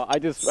 Nothing at all. I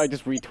just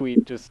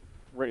retweet just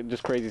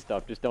crazy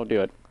stuff. Just don't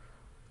do it.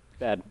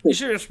 Bad. You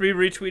should just be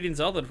retweeting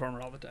Zelda Informer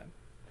all the time.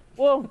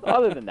 Well,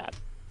 other than that.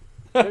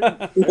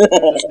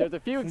 There's a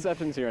few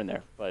exceptions here and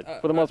there, but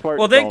for the most part.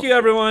 Well, thank you,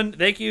 everyone.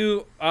 Thank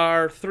you,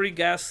 our 3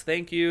 guests.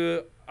 Thank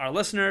you, our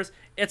listeners.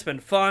 It's been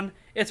fun.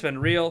 It's been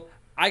real.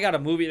 I got a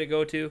movie to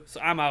go to, so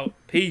I'm out.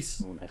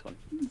 Peace. Ooh, nice one.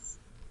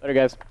 Later,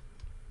 guys.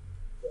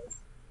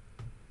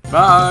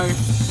 Bye.